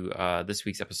into this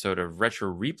week's episode of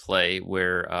Retro Replay,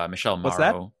 where Michelle Morrow... What's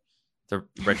that? The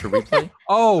Retro Replay.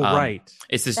 Oh, right.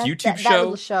 It's this YouTube that show.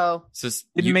 little show. So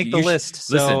Didn't make the list.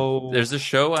 So listen, there's a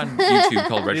show on YouTube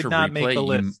called Retro did not Replay. make the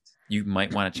list. You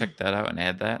might want to check that out and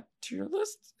add that to your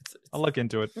list. I'll look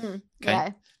into it.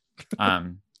 Okay. Yeah.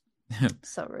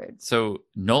 So rude. So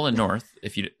Nolan North,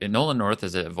 Nolan North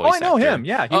is a voice. Oh, I know actor. him.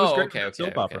 Yeah, he was great. Okay, in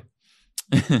soap opera.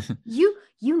 You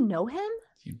know him?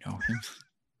 You know him.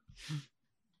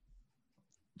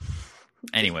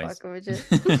 Anyways.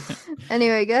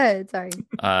 Anyway, go ahead. Sorry.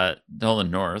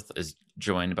 Nolan North is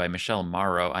joined by Michelle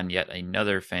Morrow on yet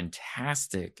another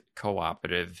fantastic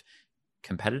cooperative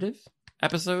competitive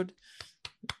episode.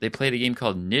 They played a game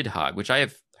called Nidhogg, which I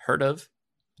have heard of,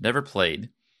 never played.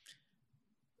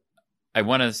 I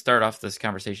want to start off this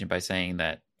conversation by saying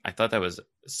that I thought that was a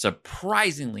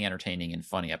surprisingly entertaining and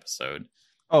funny episode.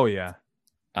 Oh, yeah.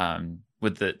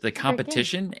 With the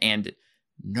competition, and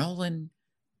Nolan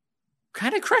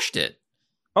kind of crushed it.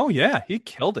 Oh, yeah. He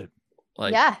killed it.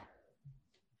 Like, yeah.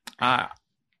 I'm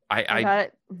I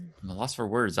lost for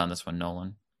words on this one,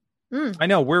 Nolan. I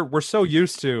know. We're so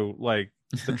used to, like,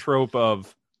 the trope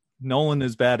of Nolan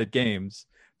is bad at games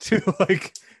to,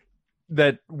 like,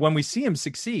 that when we see him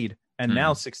succeed, and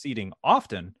now succeeding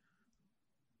often.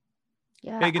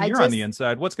 Yeah, Megan, you're on the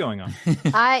inside. What's going on? Who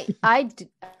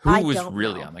was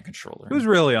really on the controller? Who's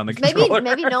really on the controller?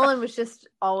 Maybe Nolan was just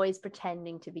always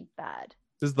pretending to be bad.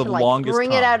 This is the to, longest bring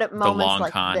con. it out at The moments long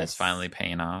like con this. is finally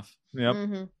paying off.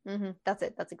 Yep. That's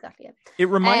it. That's exactly it. It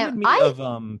reminded me of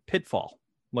Pitfall,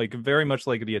 like very much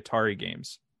like the Atari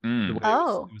games. The way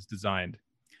it was designed.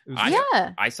 It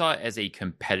was I saw it as a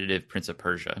competitive Prince of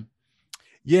Persia.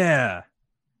 Yeah.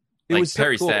 It Like was so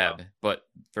Perry cool, Stab, though. but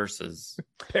versus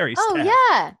Perry Stab. Oh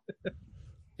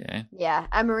yeah. Yeah.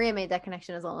 Maria made that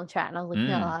connection as well in chat, and I was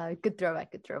like, good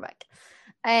throwback.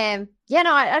 Yeah,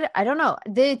 no, I don't know.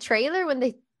 The trailer when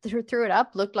they threw it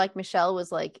up looked like Michelle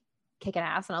was like kicking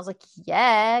ass, and I was like,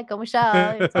 yeah, go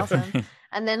Michelle, it's awesome.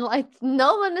 And then like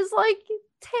Nolan is like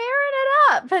tearing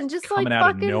it up and just coming like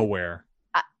out fucking of nowhere.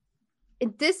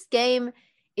 This game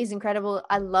is incredible.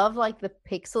 I love like the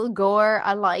pixel gore.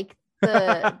 I like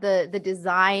the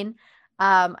design.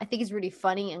 I think it's really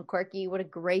funny and quirky. What a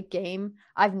great game.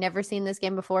 I've never seen this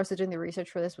game before, so doing the research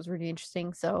for this was really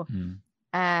interesting. So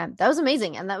that was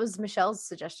amazing, and that was Michelle's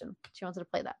suggestion. She wanted to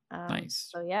play that. Nice.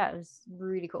 So yeah, it was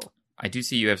really cool. I do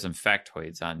see you have some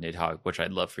factoids on Nidhogg, which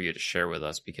I'd love for you to share with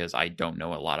us because I don't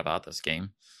know a lot about this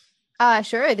game.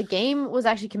 Sure. The game was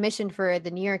actually commissioned for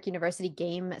the New York University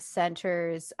Game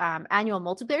Center's annual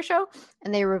multiplayer show,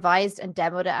 and they revised and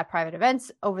demoed it at private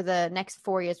events over the next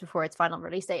 4 years before its final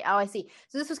release date. Oh, I see.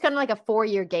 So this was kind of like a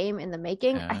 4-year game in the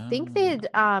making. I think they'd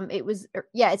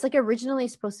it's like originally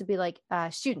supposed to be like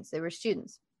students. They were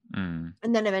students, and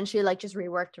then eventually like just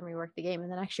reworked the game,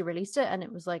 and then actually released it, and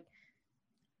it was like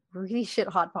really shit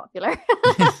hot popular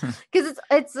because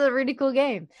it's a really cool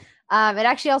game. It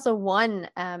actually also won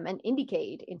an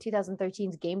Indiecade in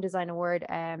 2013's Game Design Award.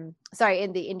 In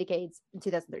the Indiecades in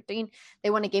 2013, they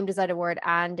won a Game Design Award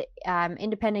and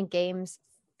Independent Games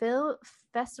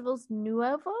Festival's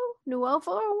Nuovo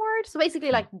Award. So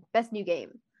basically, like best new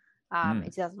game in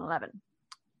 2011,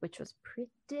 which was pretty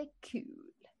cool.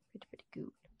 Pretty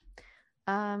cool.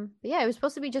 But yeah, it was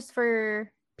supposed to be just for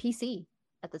PC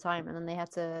at the time, and then they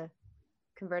had to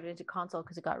convert it into console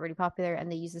because it got really popular,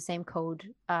 and they use the same code.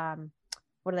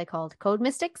 What are they called? Code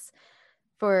Mystics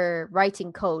for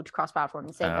writing code cross-platform.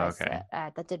 The same guys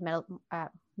that did Mortal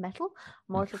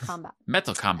Kombat.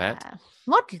 Mortal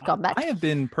Kombat. I have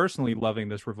been personally loving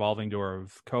this revolving door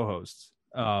of co-hosts.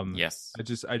 Yes.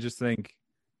 I just think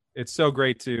it's so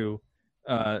great to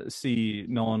see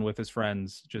Nolan with his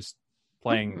friends just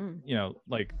playing.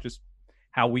 Like just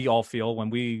how we all feel when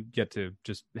we get to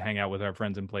just hang out with our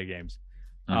friends and play games.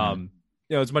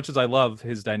 As much as I love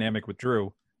his dynamic with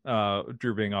Drew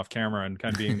being off camera and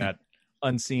kind of being that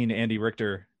unseen Andy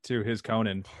Richter to his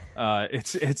Conan,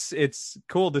 it's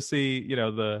cool to see,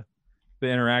 the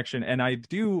interaction. And I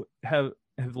do have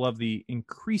loved the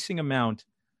increasing amount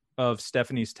of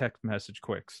Stephanie's text message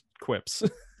quips.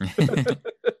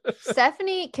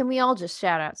 Stephanie, can we all just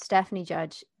shout out Stephanie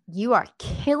Judge, you are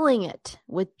killing it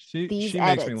with these she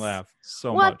edits. makes me laugh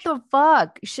so What much. the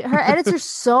fuck? Her edits are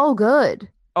so good.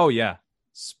 Oh yeah,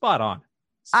 spot on.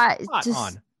 Spot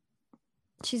on.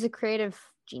 She's a creative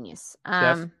genius.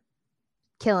 Steph,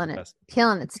 killing the it. best.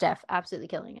 Killing it, Steph. Absolutely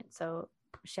killing it. So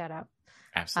shout out.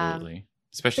 Absolutely.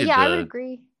 Especially yeah, I would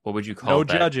agree. What would you call No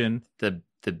that? judging.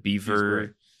 The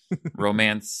beaver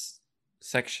romance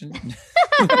section?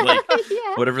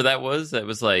 Yeah. Whatever that was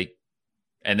like,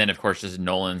 and then of course just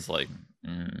Nolan's like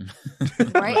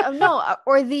Right? Oh, no,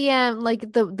 or the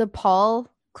like the Paul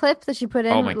clip that she put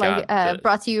in, Oh my God,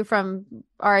 brought to you from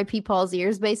R.I.P. Paul's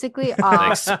ears, basically. the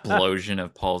explosion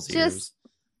of Paul's ears. Just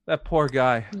That poor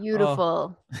guy.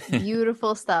 beautiful,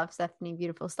 beautiful stuff, Stephanie.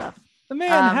 Beautiful stuff. The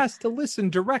man has to listen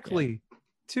directly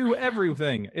to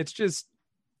everything. It's just,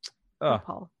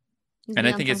 Paul. He's and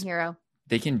the I think unsung hero.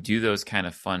 They can do those kind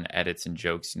of fun edits and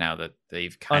jokes now that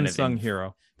they've kind unsung of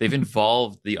hero. They've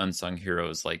involved the unsung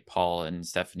heroes like Paul and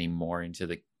Stephanie more into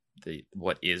the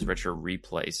what is retro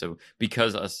replay. So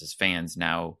because us as fans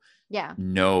now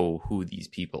know who these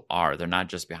people are, they're not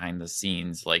just behind the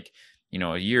scenes. Like, you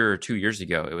know, a year or 2 years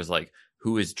ago, it was like,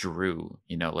 who is Drew?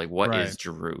 You know, like what is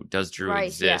Drew? Does Drew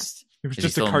exist? It was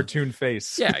just a cartoon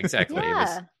face. Yeah, exactly. It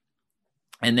was,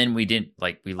 and then we didn't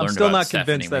we learned still about not Stephanie.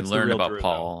 convinced that's we learned the real about Drew,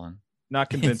 Paul. And not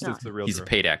convinced it's the real He's Drew. a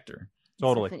paid actor.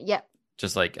 Totally. Yeah.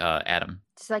 Just like Adam.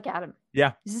 Just like Adam.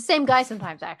 Yeah. He's the same guy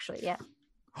sometimes, actually. Yeah.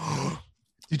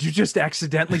 Did you just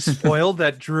accidentally spoil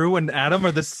that Drew and Adam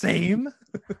are the same?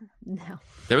 No.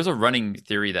 There was a running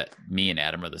theory that me and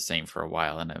Adam are the same for a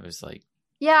while, and I was like,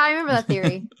 yeah, I remember that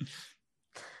theory.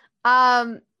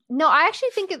 No, I actually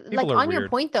think on your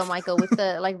point though, Michael, with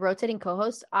the rotating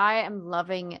co-host, I am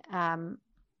loving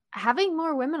having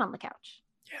more women on the couch.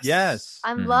 Yes.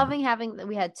 I'm loving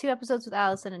we had 2 episodes with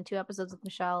Allison and 2 episodes with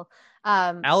Michelle.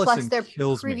 Allison plus their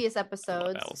kills previous me.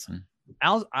 episodes.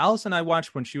 Allison I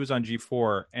watched when she was on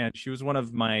G4, and she was one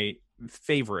of my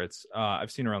favorites.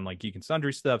 I've seen her on Geek and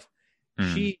Sundry stuff.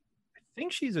 I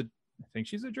think she's a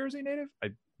Jersey native.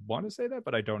 I want to say that,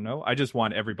 but I don't know. I just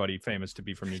want everybody famous to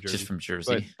be from New Jersey. Just from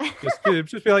Jersey.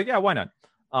 Just be like, yeah, why not?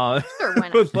 Sure, why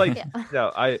not?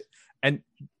 But and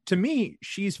to me,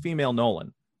 she's female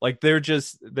Nolan. They're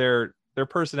just their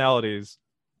personalities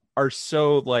are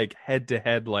so head to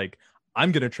head.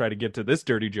 I'm gonna try to get to this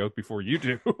dirty joke before you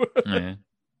do.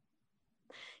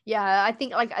 Yeah, I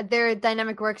think their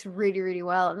dynamic works really, really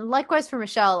well. And likewise for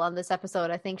Michelle on this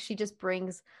episode, I think she just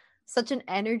brings such an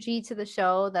energy to the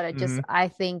show that I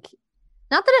think,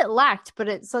 not that it lacked, but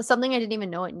it's something I didn't even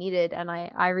know it needed. And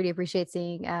I really appreciate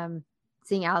seeing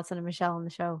Allison and Michelle on the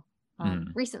show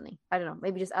recently. I don't know,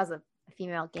 maybe just as a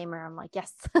female gamer, I'm like,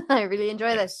 yes, I really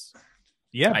enjoy this.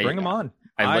 Yeah, bring them on.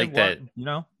 I like that.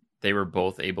 They were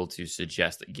both able to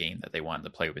suggest a game that they wanted to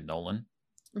play with Nolan.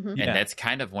 Mm-hmm. And that's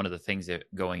kind of one of the things that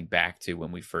going back to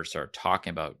when we first started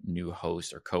talking about new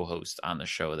hosts or co-hosts on the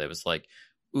show, that was like,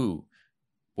 ooh,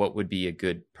 what would be a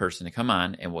good person to come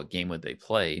on and what game would they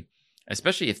play?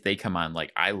 Especially if they come on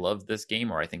I love this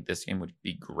game, or I think this game would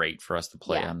be great for us to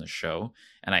play on the show.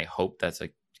 And I hope that's a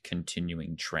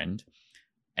continuing trend.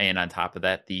 And on top of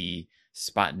that, the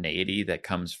spontaneity that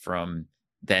comes from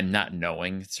them not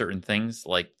knowing certain things,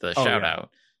 like the shout out,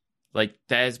 that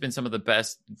has been some of the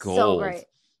best gold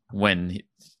when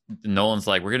Nolan's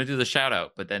like, we're going to do the shout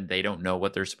out, but then they don't know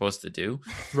what they're supposed to do.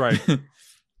 Right.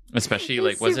 Especially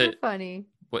was it funny?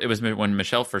 It was when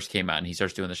Michelle first came out and he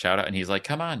starts doing the shout out and he's like,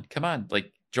 come on,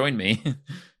 join me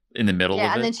in the middle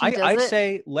of it. I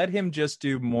say, let him just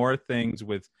do more things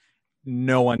with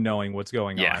no one knowing what's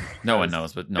going on. Yeah, no one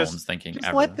knows what Nolan's thinking.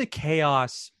 Just let the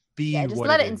chaos be. Yeah, just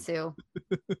let it ensue.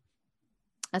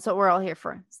 That's what we're all here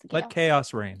for. Let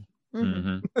chaos reign.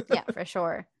 Mm-hmm. Yeah, for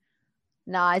sure.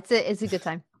 No, it's a good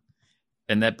time.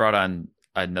 And that brought on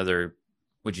another,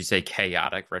 would you say,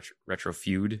 chaotic retro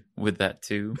feud with that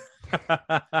too?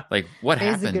 What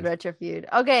happened? It's a good retro feud.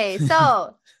 Okay,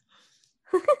 so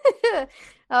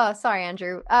oh, sorry,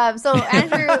 Andrew. So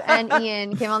Andrew and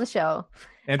Ian came on the show.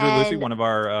 Andrew Lucy, one of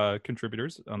our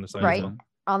contributors on the site, right,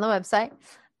 on the website.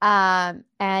 And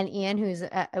Ian, who's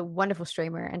a wonderful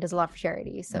streamer and does a lot for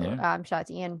charity. So shout out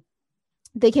to Ian.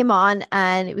 They came on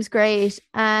and it was great.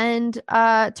 And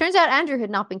turns out Andrew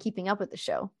had not been keeping up with the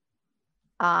show.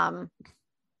 And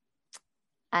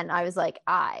I was like,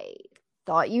 I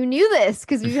thought you knew this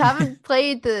because we haven't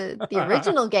played the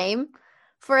original game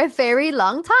for a very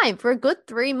long time, for a good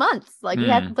 3 months. We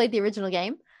hadn't played the original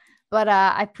game. But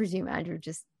I presume Andrew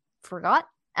just forgot.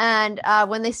 And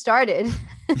when they started,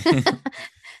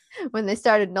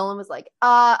 Nolan was like,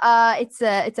 it's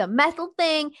a metal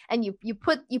thing, and you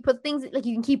put things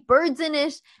you can keep birds in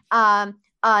it.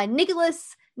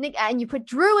 Nicholas Nick, and you put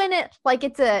Drew in it like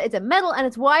it's a metal and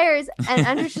it's wires, and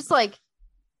Andrew's just like,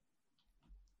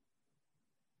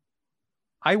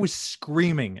 I was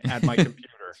screaming at my computer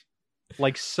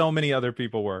like so many other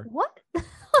people were. what?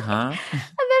 Huh? And then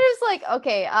it's like,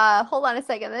 okay, hold on a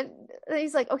second. Then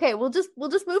he's like, okay, we'll just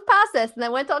move past this, and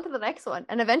then went on to the next one.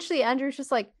 And eventually Andrew's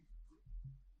just like,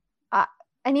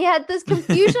 and he had this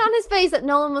confusion on his face that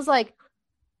Nolan was like,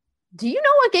 do you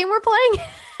know what game we're playing?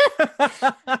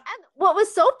 And what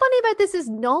was so funny about this is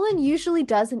Nolan usually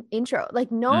does an intro.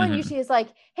 Like Nolan usually is like,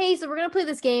 hey, so we're going to play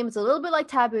this game. It's a little bit like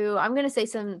Taboo. I'm going to say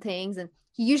some things. And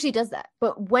he usually does that.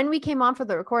 But when we came on for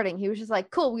the recording, he was just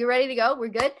like, cool, we ready to go? We're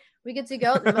good. We good to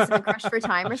go. They must have been crushed for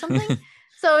time or something.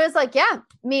 So it was like, yeah,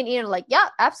 me and Ian like, yeah,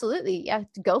 absolutely. Yeah,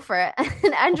 go for it.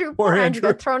 And poor Andrew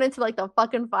got thrown into like the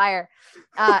fucking fire.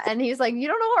 And he's like, you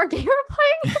don't know what game we're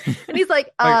playing? And he's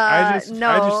like, no. I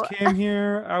just came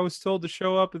here. I was told to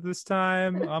show up at this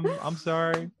time. I'm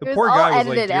sorry. The poor guy was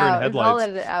like deer in headlights. It was all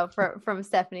edited out from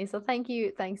Stephanie. So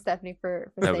thanks Stephanie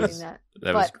for saving that.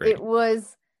 That was great.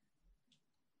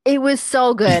 It was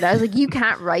so good. I was like, you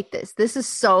can't write this. This is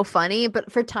so funny.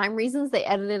 But for time reasons, they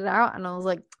edited it out. And I was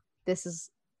like, this is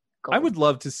gold. I would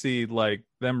love to see like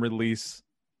them release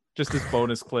just as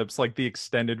bonus clips, like the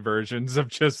extended versions of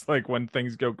just like when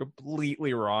things go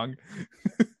completely wrong.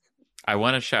 I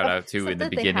want to shout out too in the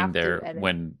beginning there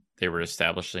when they were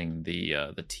establishing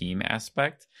the team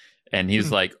aspect. And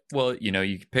he's like, well, you know,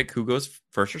 you can pick who goes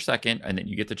first or second, and then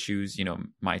you get to choose, you know,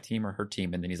 my team or her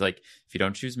team. And then he's like, if you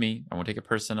don't choose me, I won't take it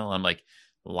personal. I'm like,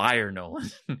 liar, Nolan.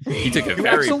 He took it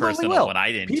very personal when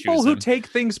I didn't choose him. People who take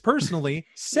things personally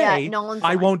say,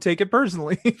 I won't take it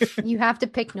personally. You have to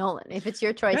pick Nolan. If it's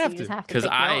your choice, you just have to pick Nolan. Because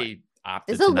I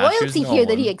opted There's to a loyalty here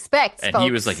that he expects, and folks.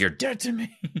 he was like, you're dead to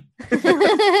me.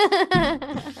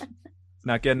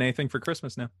 Not getting anything for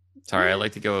Christmas now. Sorry, I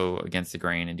like to go against the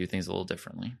grain and do things a little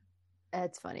differently.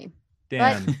 That's funny.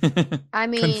 Dan, but, I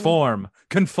mean, conform.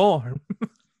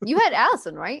 You had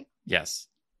Allison, right? Yes.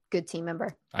 Good team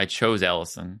member. I chose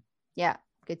Allison. Yeah,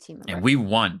 good team member. And we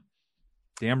won.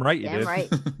 Damn right you did.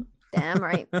 Damn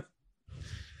right.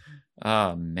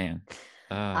 Oh man.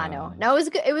 I know. No, it was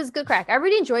good. It was good crack. I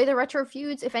really enjoy the retro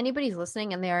feuds. If anybody's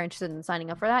listening and they are interested in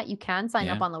signing up for that, you can sign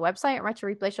up on the website at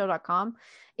retroreplayshow.com.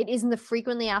 It is in the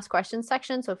frequently asked questions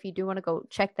section. So if you do want to go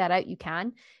check that out, you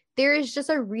can. There is just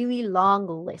a really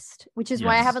long list, which is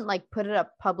why I haven't like put it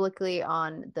up publicly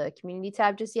on the community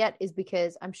tab just yet, is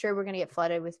because I'm sure we're going to get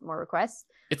flooded with more requests.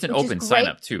 It's an open sign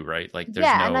up too, right? Like there's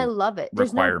and I love it.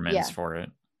 Requirements for it.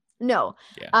 No.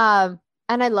 Yeah.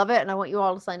 And I love it. And I want you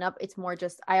all to sign up. It's more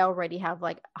just, I already have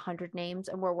like 100 names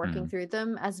and we're working through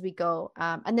them as we go.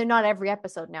 And they're not every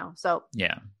episode now. So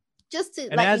yeah, just to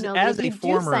let you know, as a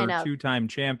former two-time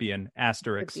champion,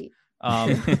 asterisk,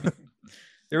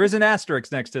 there is an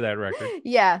asterisk next to that record.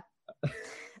 Yeah.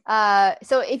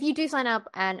 So if you do sign up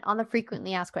and on the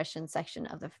frequently asked questions section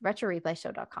of the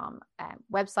retroreplayshow.com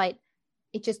website,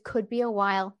 it just could be a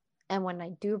while. And when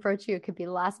I do approach you, it could be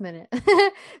the last minute.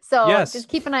 So just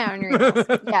keep an eye on your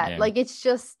emails. Like it's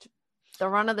just the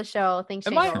run of the show. Things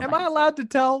change. Am I allowed to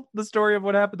tell the story of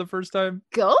what happened the first time?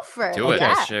 Go for it. Do it.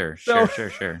 Yeah. Sure.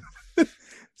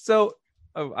 So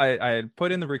I had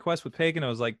put in the request with Pagan. I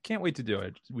was like, can't wait to do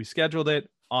it. We scheduled it.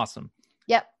 Awesome.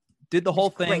 Yep. Did the whole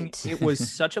thing. Great. It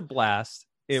was such a blast.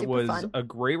 It was fun. A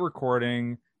great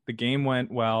recording. The game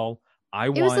went well. I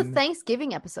won. It was a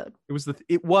Thanksgiving episode.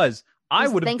 It was. I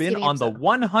would have been on the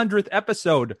 100th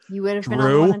episode. You would have been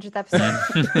on the 100th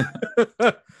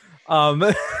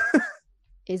episode.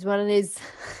 Is what it is.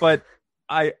 But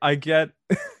I get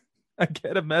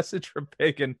a message from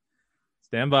Pagan.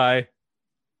 Stand by.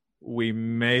 We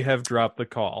may have dropped the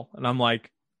call. And I'm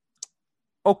like,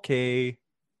 okay.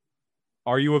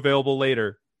 Are you available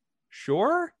later?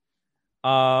 Sure.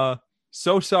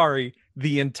 So sorry.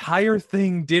 The entire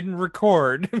thing didn't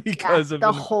record because of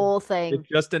the whole thing. It's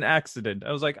just an accident.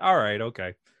 I was like, all right,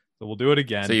 okay. So we'll do it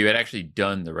again. So you had actually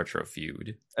done the retro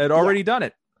feud. Had already done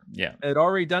it. Yeah. Had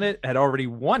already done it. Had already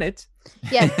won it.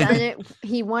 Yeah, done it.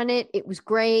 He won it. It was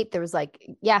great. There was like,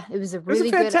 it was a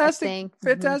really good thing.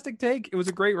 Fantastic take. It was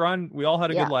a great run. We all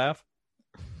had a good laugh.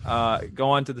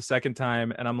 Go on to the second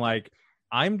time. And I'm like,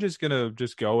 I'm just going to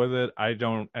go with it. I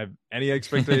don't have any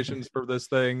expectations for this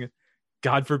thing.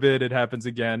 God forbid it happens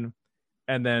again.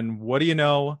 And then what do you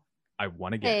know? I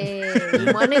won again.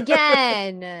 Hey, won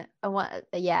again.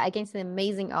 Against the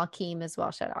amazing Akeem as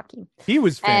well. Shout out Akeem. He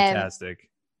was fantastic.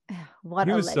 He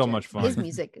was so much fun. His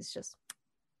music is just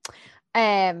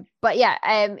it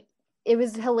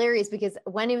was hilarious because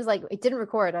when he was like, it didn't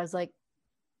record, I was like,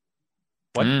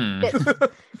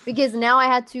 what? Because now I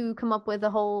had to come up with a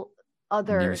whole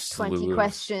other 20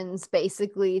 questions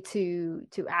basically to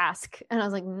ask. And I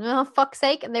was like, no, fuck's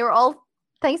sake. And they were all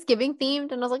Thanksgiving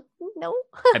themed. And I was like, no.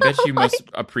 I bet you must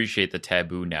appreciate the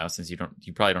taboo now, since you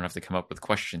probably don't have to come up with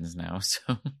questions now. So.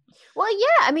 Well,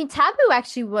 yeah. I mean, taboo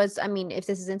actually was, I mean, if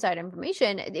this is inside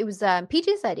information, it was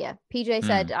PJ's idea. PJ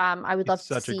said, I would love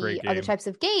to see other types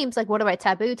of games. Like, what about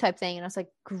taboo type thing? And I was like,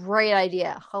 great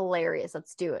idea. Hilarious.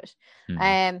 Let's do it.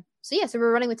 So yeah, so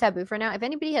we're running with taboo for now. If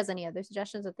anybody has any other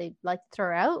suggestions that they'd like to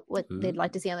throw out, what they'd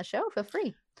like to see on the show, feel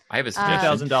free. I have a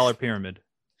suggestion. $20,000 pyramid.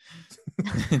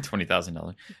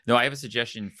 $20,000. No, I have a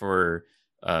suggestion for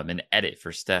an edit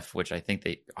for Steph, which I think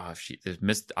there's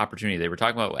missed opportunity. They were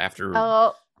talking about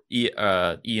after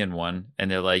Ian won, and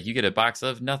they're like, you get a box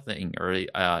of nothing, or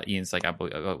Ian's like,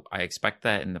 I expect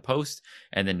that in the post,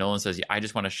 and then Nolan says, I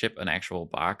just want to ship an actual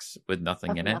box with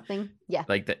nothing in it. Yeah,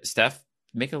 like that. Steph,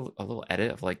 make a little edit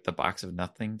of like the box of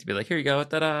nothing to be like, here you go,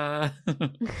 ta-da.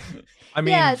 I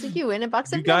mean, yeah, so you win a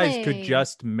box of you guys nothing. could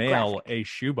just mail a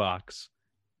shoebox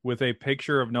with a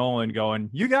picture of Nolan going,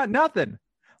 you got nothing.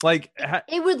 Like,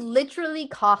 it would literally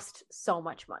cost so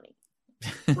much money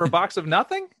for a box of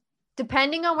nothing,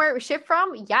 depending on where it was shipped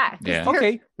from. Yeah.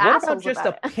 Okay. What about just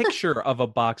a picture of a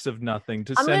box of nothing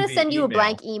to I'm send? I'm gonna send you a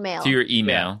blank email to your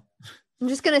email. I'm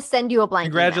just going to send you a blank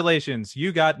Congratulations,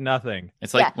 you got nothing.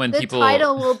 It's like when people... The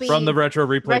title will be from the Retro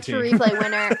Replay team.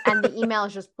 winner, and the email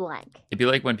is just blank. It'd be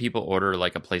like when people order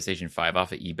like a PlayStation 5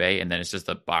 off of eBay, and then it's just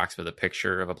a box with a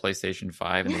picture of a PlayStation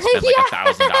 5, and they spend like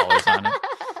 $1,000 on it.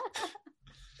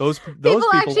 Those people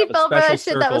actually have a felt for special that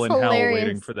shit. That circle was in hell hilarious.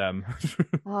 waiting for them.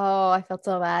 Oh, I felt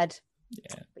so bad.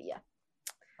 Yeah. But yeah.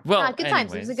 Well, good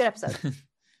times. It was a good episode.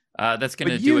 That's going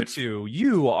to do you it. Two,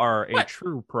 you are a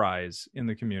true prize in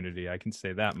the community. I can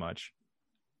say that much.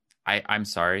 I'm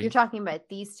sorry. You're talking about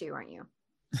these two, aren't you?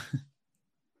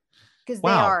 Because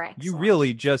wow, they are excellent. You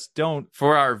really just don't.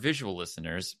 For our visual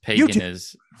listeners, Pagan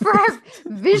is... For our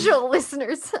visual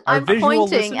listeners, I'm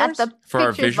pointing at the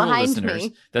pictures behind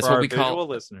me. That's what we call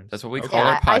listeners. That's what we call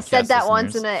our podcast I said that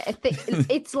listeners. once, and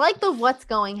it's like the what's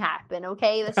going to happen.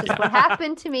 Okay, this is what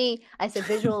happened to me. I said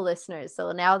visual listeners,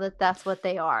 so now that's what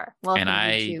they are. Welcome to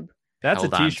YouTube. That's a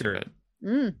t-shirt.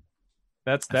 Mm.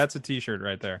 That's a t-shirt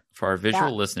right there. For our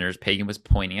visual listeners, Pagan was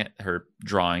pointing at her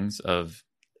drawings of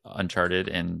Uncharted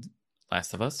and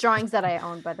Last of Us. Drawings that I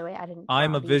own, by the way.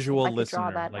 I'm a visual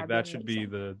listener. That should be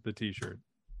the t-shirt.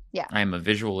 Yeah. I am a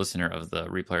visual listener of the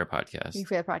Replayer podcast.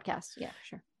 Replayer podcast. Yeah,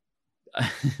 sure.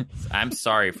 I'm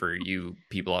sorry for you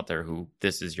people out there who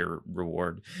this is your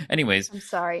reward. Anyways. I'm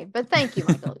sorry. But thank you,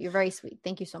 Michael. You're very sweet.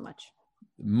 Thank you so much.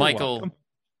 Michael,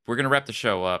 we're going to wrap the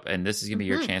show up, and this is going to be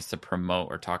your chance to promote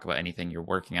or talk about anything you're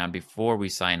working on before we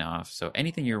sign off. So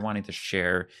anything you're wanting to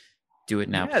share, do it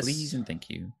now, please, and thank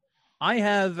you. I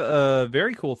have a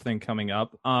very cool thing coming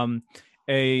up.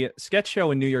 A sketch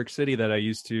show in New York City that I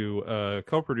used to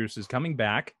co-produce is coming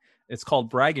back. It's called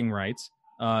Bragging Rights.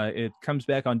 It comes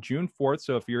back on June 4th.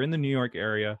 So if you're in the New York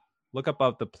area, look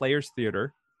up the Players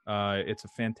Theater. It's a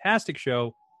fantastic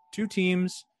show. 2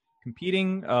 teams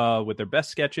competing with their best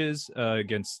sketches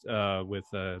against with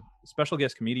special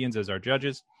guest comedians as our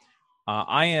judges.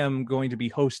 I am going to be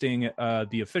hosting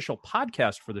the official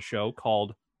podcast for the show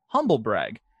called Humble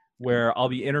Brag, where I'll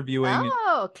be interviewing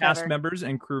cast members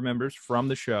and crew members from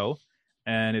the show.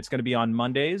 And it's going to be on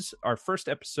Mondays. Our first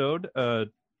episode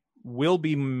will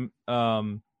be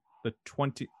the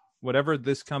 20, whatever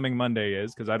this coming Monday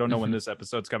is, because I don't know when this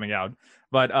episode's coming out.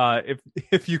 But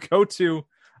if you go to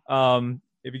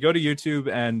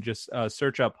YouTube and just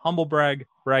search up Humble Brag,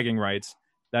 Bragging Rights,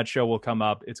 that show will come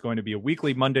up. It's going to be a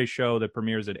weekly Monday show that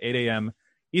premieres at 8 a.m.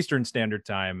 Eastern Standard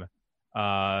Time.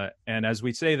 And as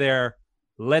we say there,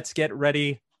 let's get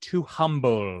ready to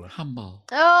humble. Humble.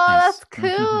 Oh, nice. That's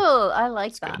cool. I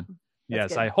like that. Good. Yes,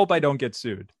 good. I hope I don't get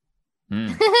sued.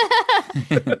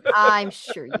 I'm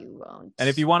sure you won't. And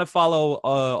if you want to follow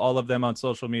all of them on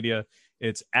social media,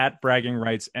 it's at Bragging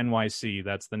Rights NYC.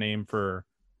 That's the name for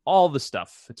all the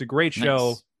stuff. It's a great show.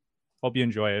 Nice. Hope you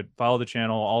enjoy it. Follow the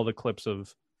channel. All the clips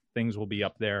of things will be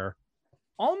up there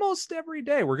almost every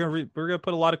day. We're gonna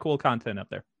put a lot of cool content up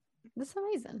there. That's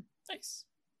amazing. Nice.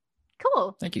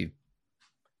 Cool. Thank you.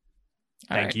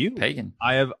 Thank you, Pagan.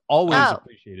 I have always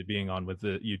appreciated being on with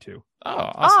you two. Oh,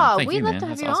 awesome. Thank we'd you, love man. to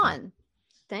have That's you awesome. on.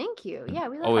 Thank you. Yeah,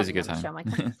 we love always a having good you on the time.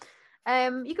 show,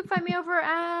 Michael. You can find me over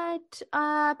at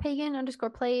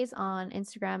pagan_plays on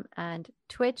Instagram and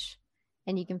Twitch,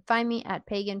 and you can find me at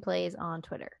pagan plays on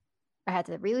Twitter. I had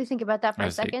to really think about that for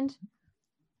a second,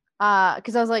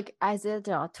 because I was like, is it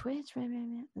Twitch?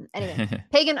 Anyway,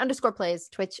 pagan_plays,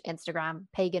 Twitch, Instagram,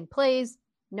 pagan plays,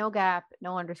 no gap,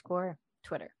 no underscore,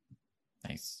 Twitter.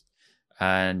 Nice.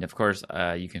 And of course,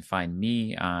 you can find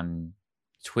me on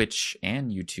Twitch and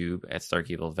YouTube at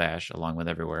Stark Evil Vash, along with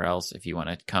everywhere else. If you want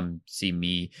to come see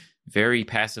me very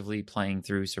passively playing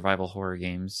through survival horror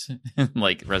games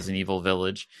like Resident Evil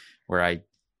Village, where I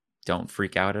don't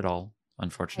freak out at all,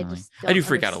 unfortunately. I do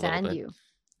freak out a little bit. You.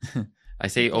 I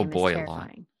say "oh boy" a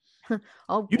lot.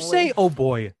 Oh boy. You say "oh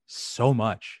boy" so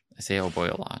much. I say "oh boy"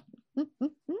 a lot.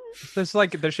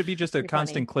 There should be just a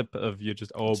constant clip of you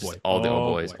just "oh boy." Just all the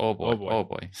 "oh boys." Oh boy. Oh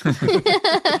boy.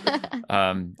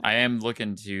 I am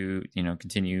looking to,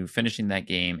 continue finishing that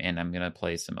game, and I'm going to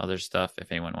play some other stuff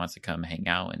if anyone wants to come hang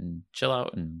out and chill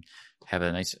out and have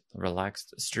a nice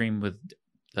relaxed stream with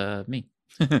me.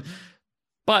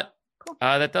 But cool.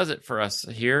 That does it for us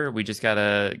here. We just got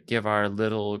to give our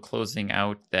little closing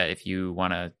out that if you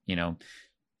want to,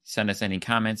 send us any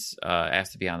comments,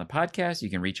 ask to be on the podcast, you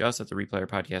can reach us at the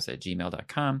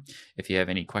replayerpodcast@gmail.com. If you have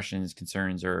any questions,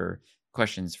 concerns, or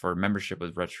questions for membership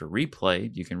with Retro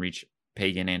Replay, you can reach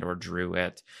Pagan and or Drew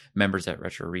at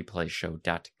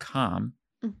members@retroreplayshow.com.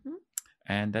 Mm-hmm.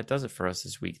 And that does it for us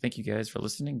this week. Thank you guys for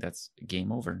listening. That's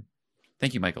game over.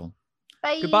 Thank you, Michael.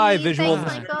 Bye. Goodbye, visual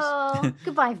listeners. Michael.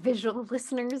 Goodbye, visual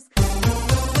listeners.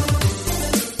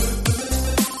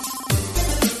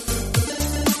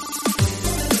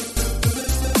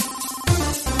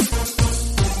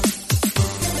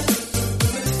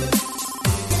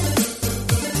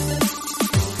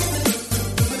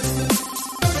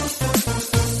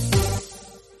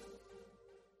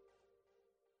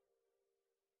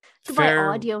 Goodbye,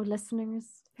 audio listeners.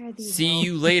 See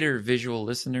you later, visual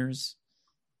listeners.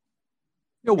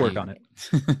 You'll work on it.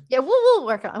 Yeah, we'll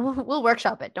work on it. We'll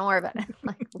workshop it. Don't worry about it.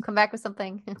 We'll come back with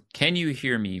something. Can you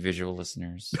hear me, visual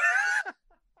listeners? Oh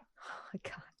my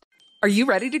God. Are you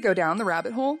ready to go down the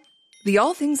rabbit hole? The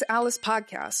All Things Alice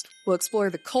podcast will explore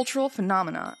the cultural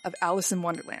phenomena of Alice in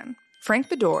Wonderland. Frank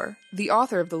Bedore, the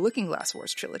author of the Looking Glass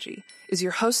Wars trilogy, is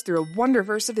your host through a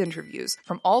wonderverse of interviews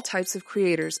from all types of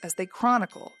creators as they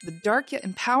chronicle the dark yet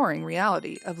empowering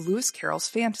reality of Lewis Carroll's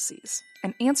fantasies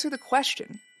and answer the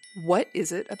question, what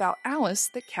is it about Alice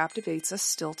that captivates us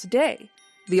still today?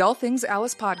 The All Things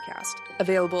Alice podcast,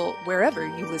 available wherever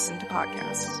you listen to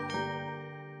podcasts.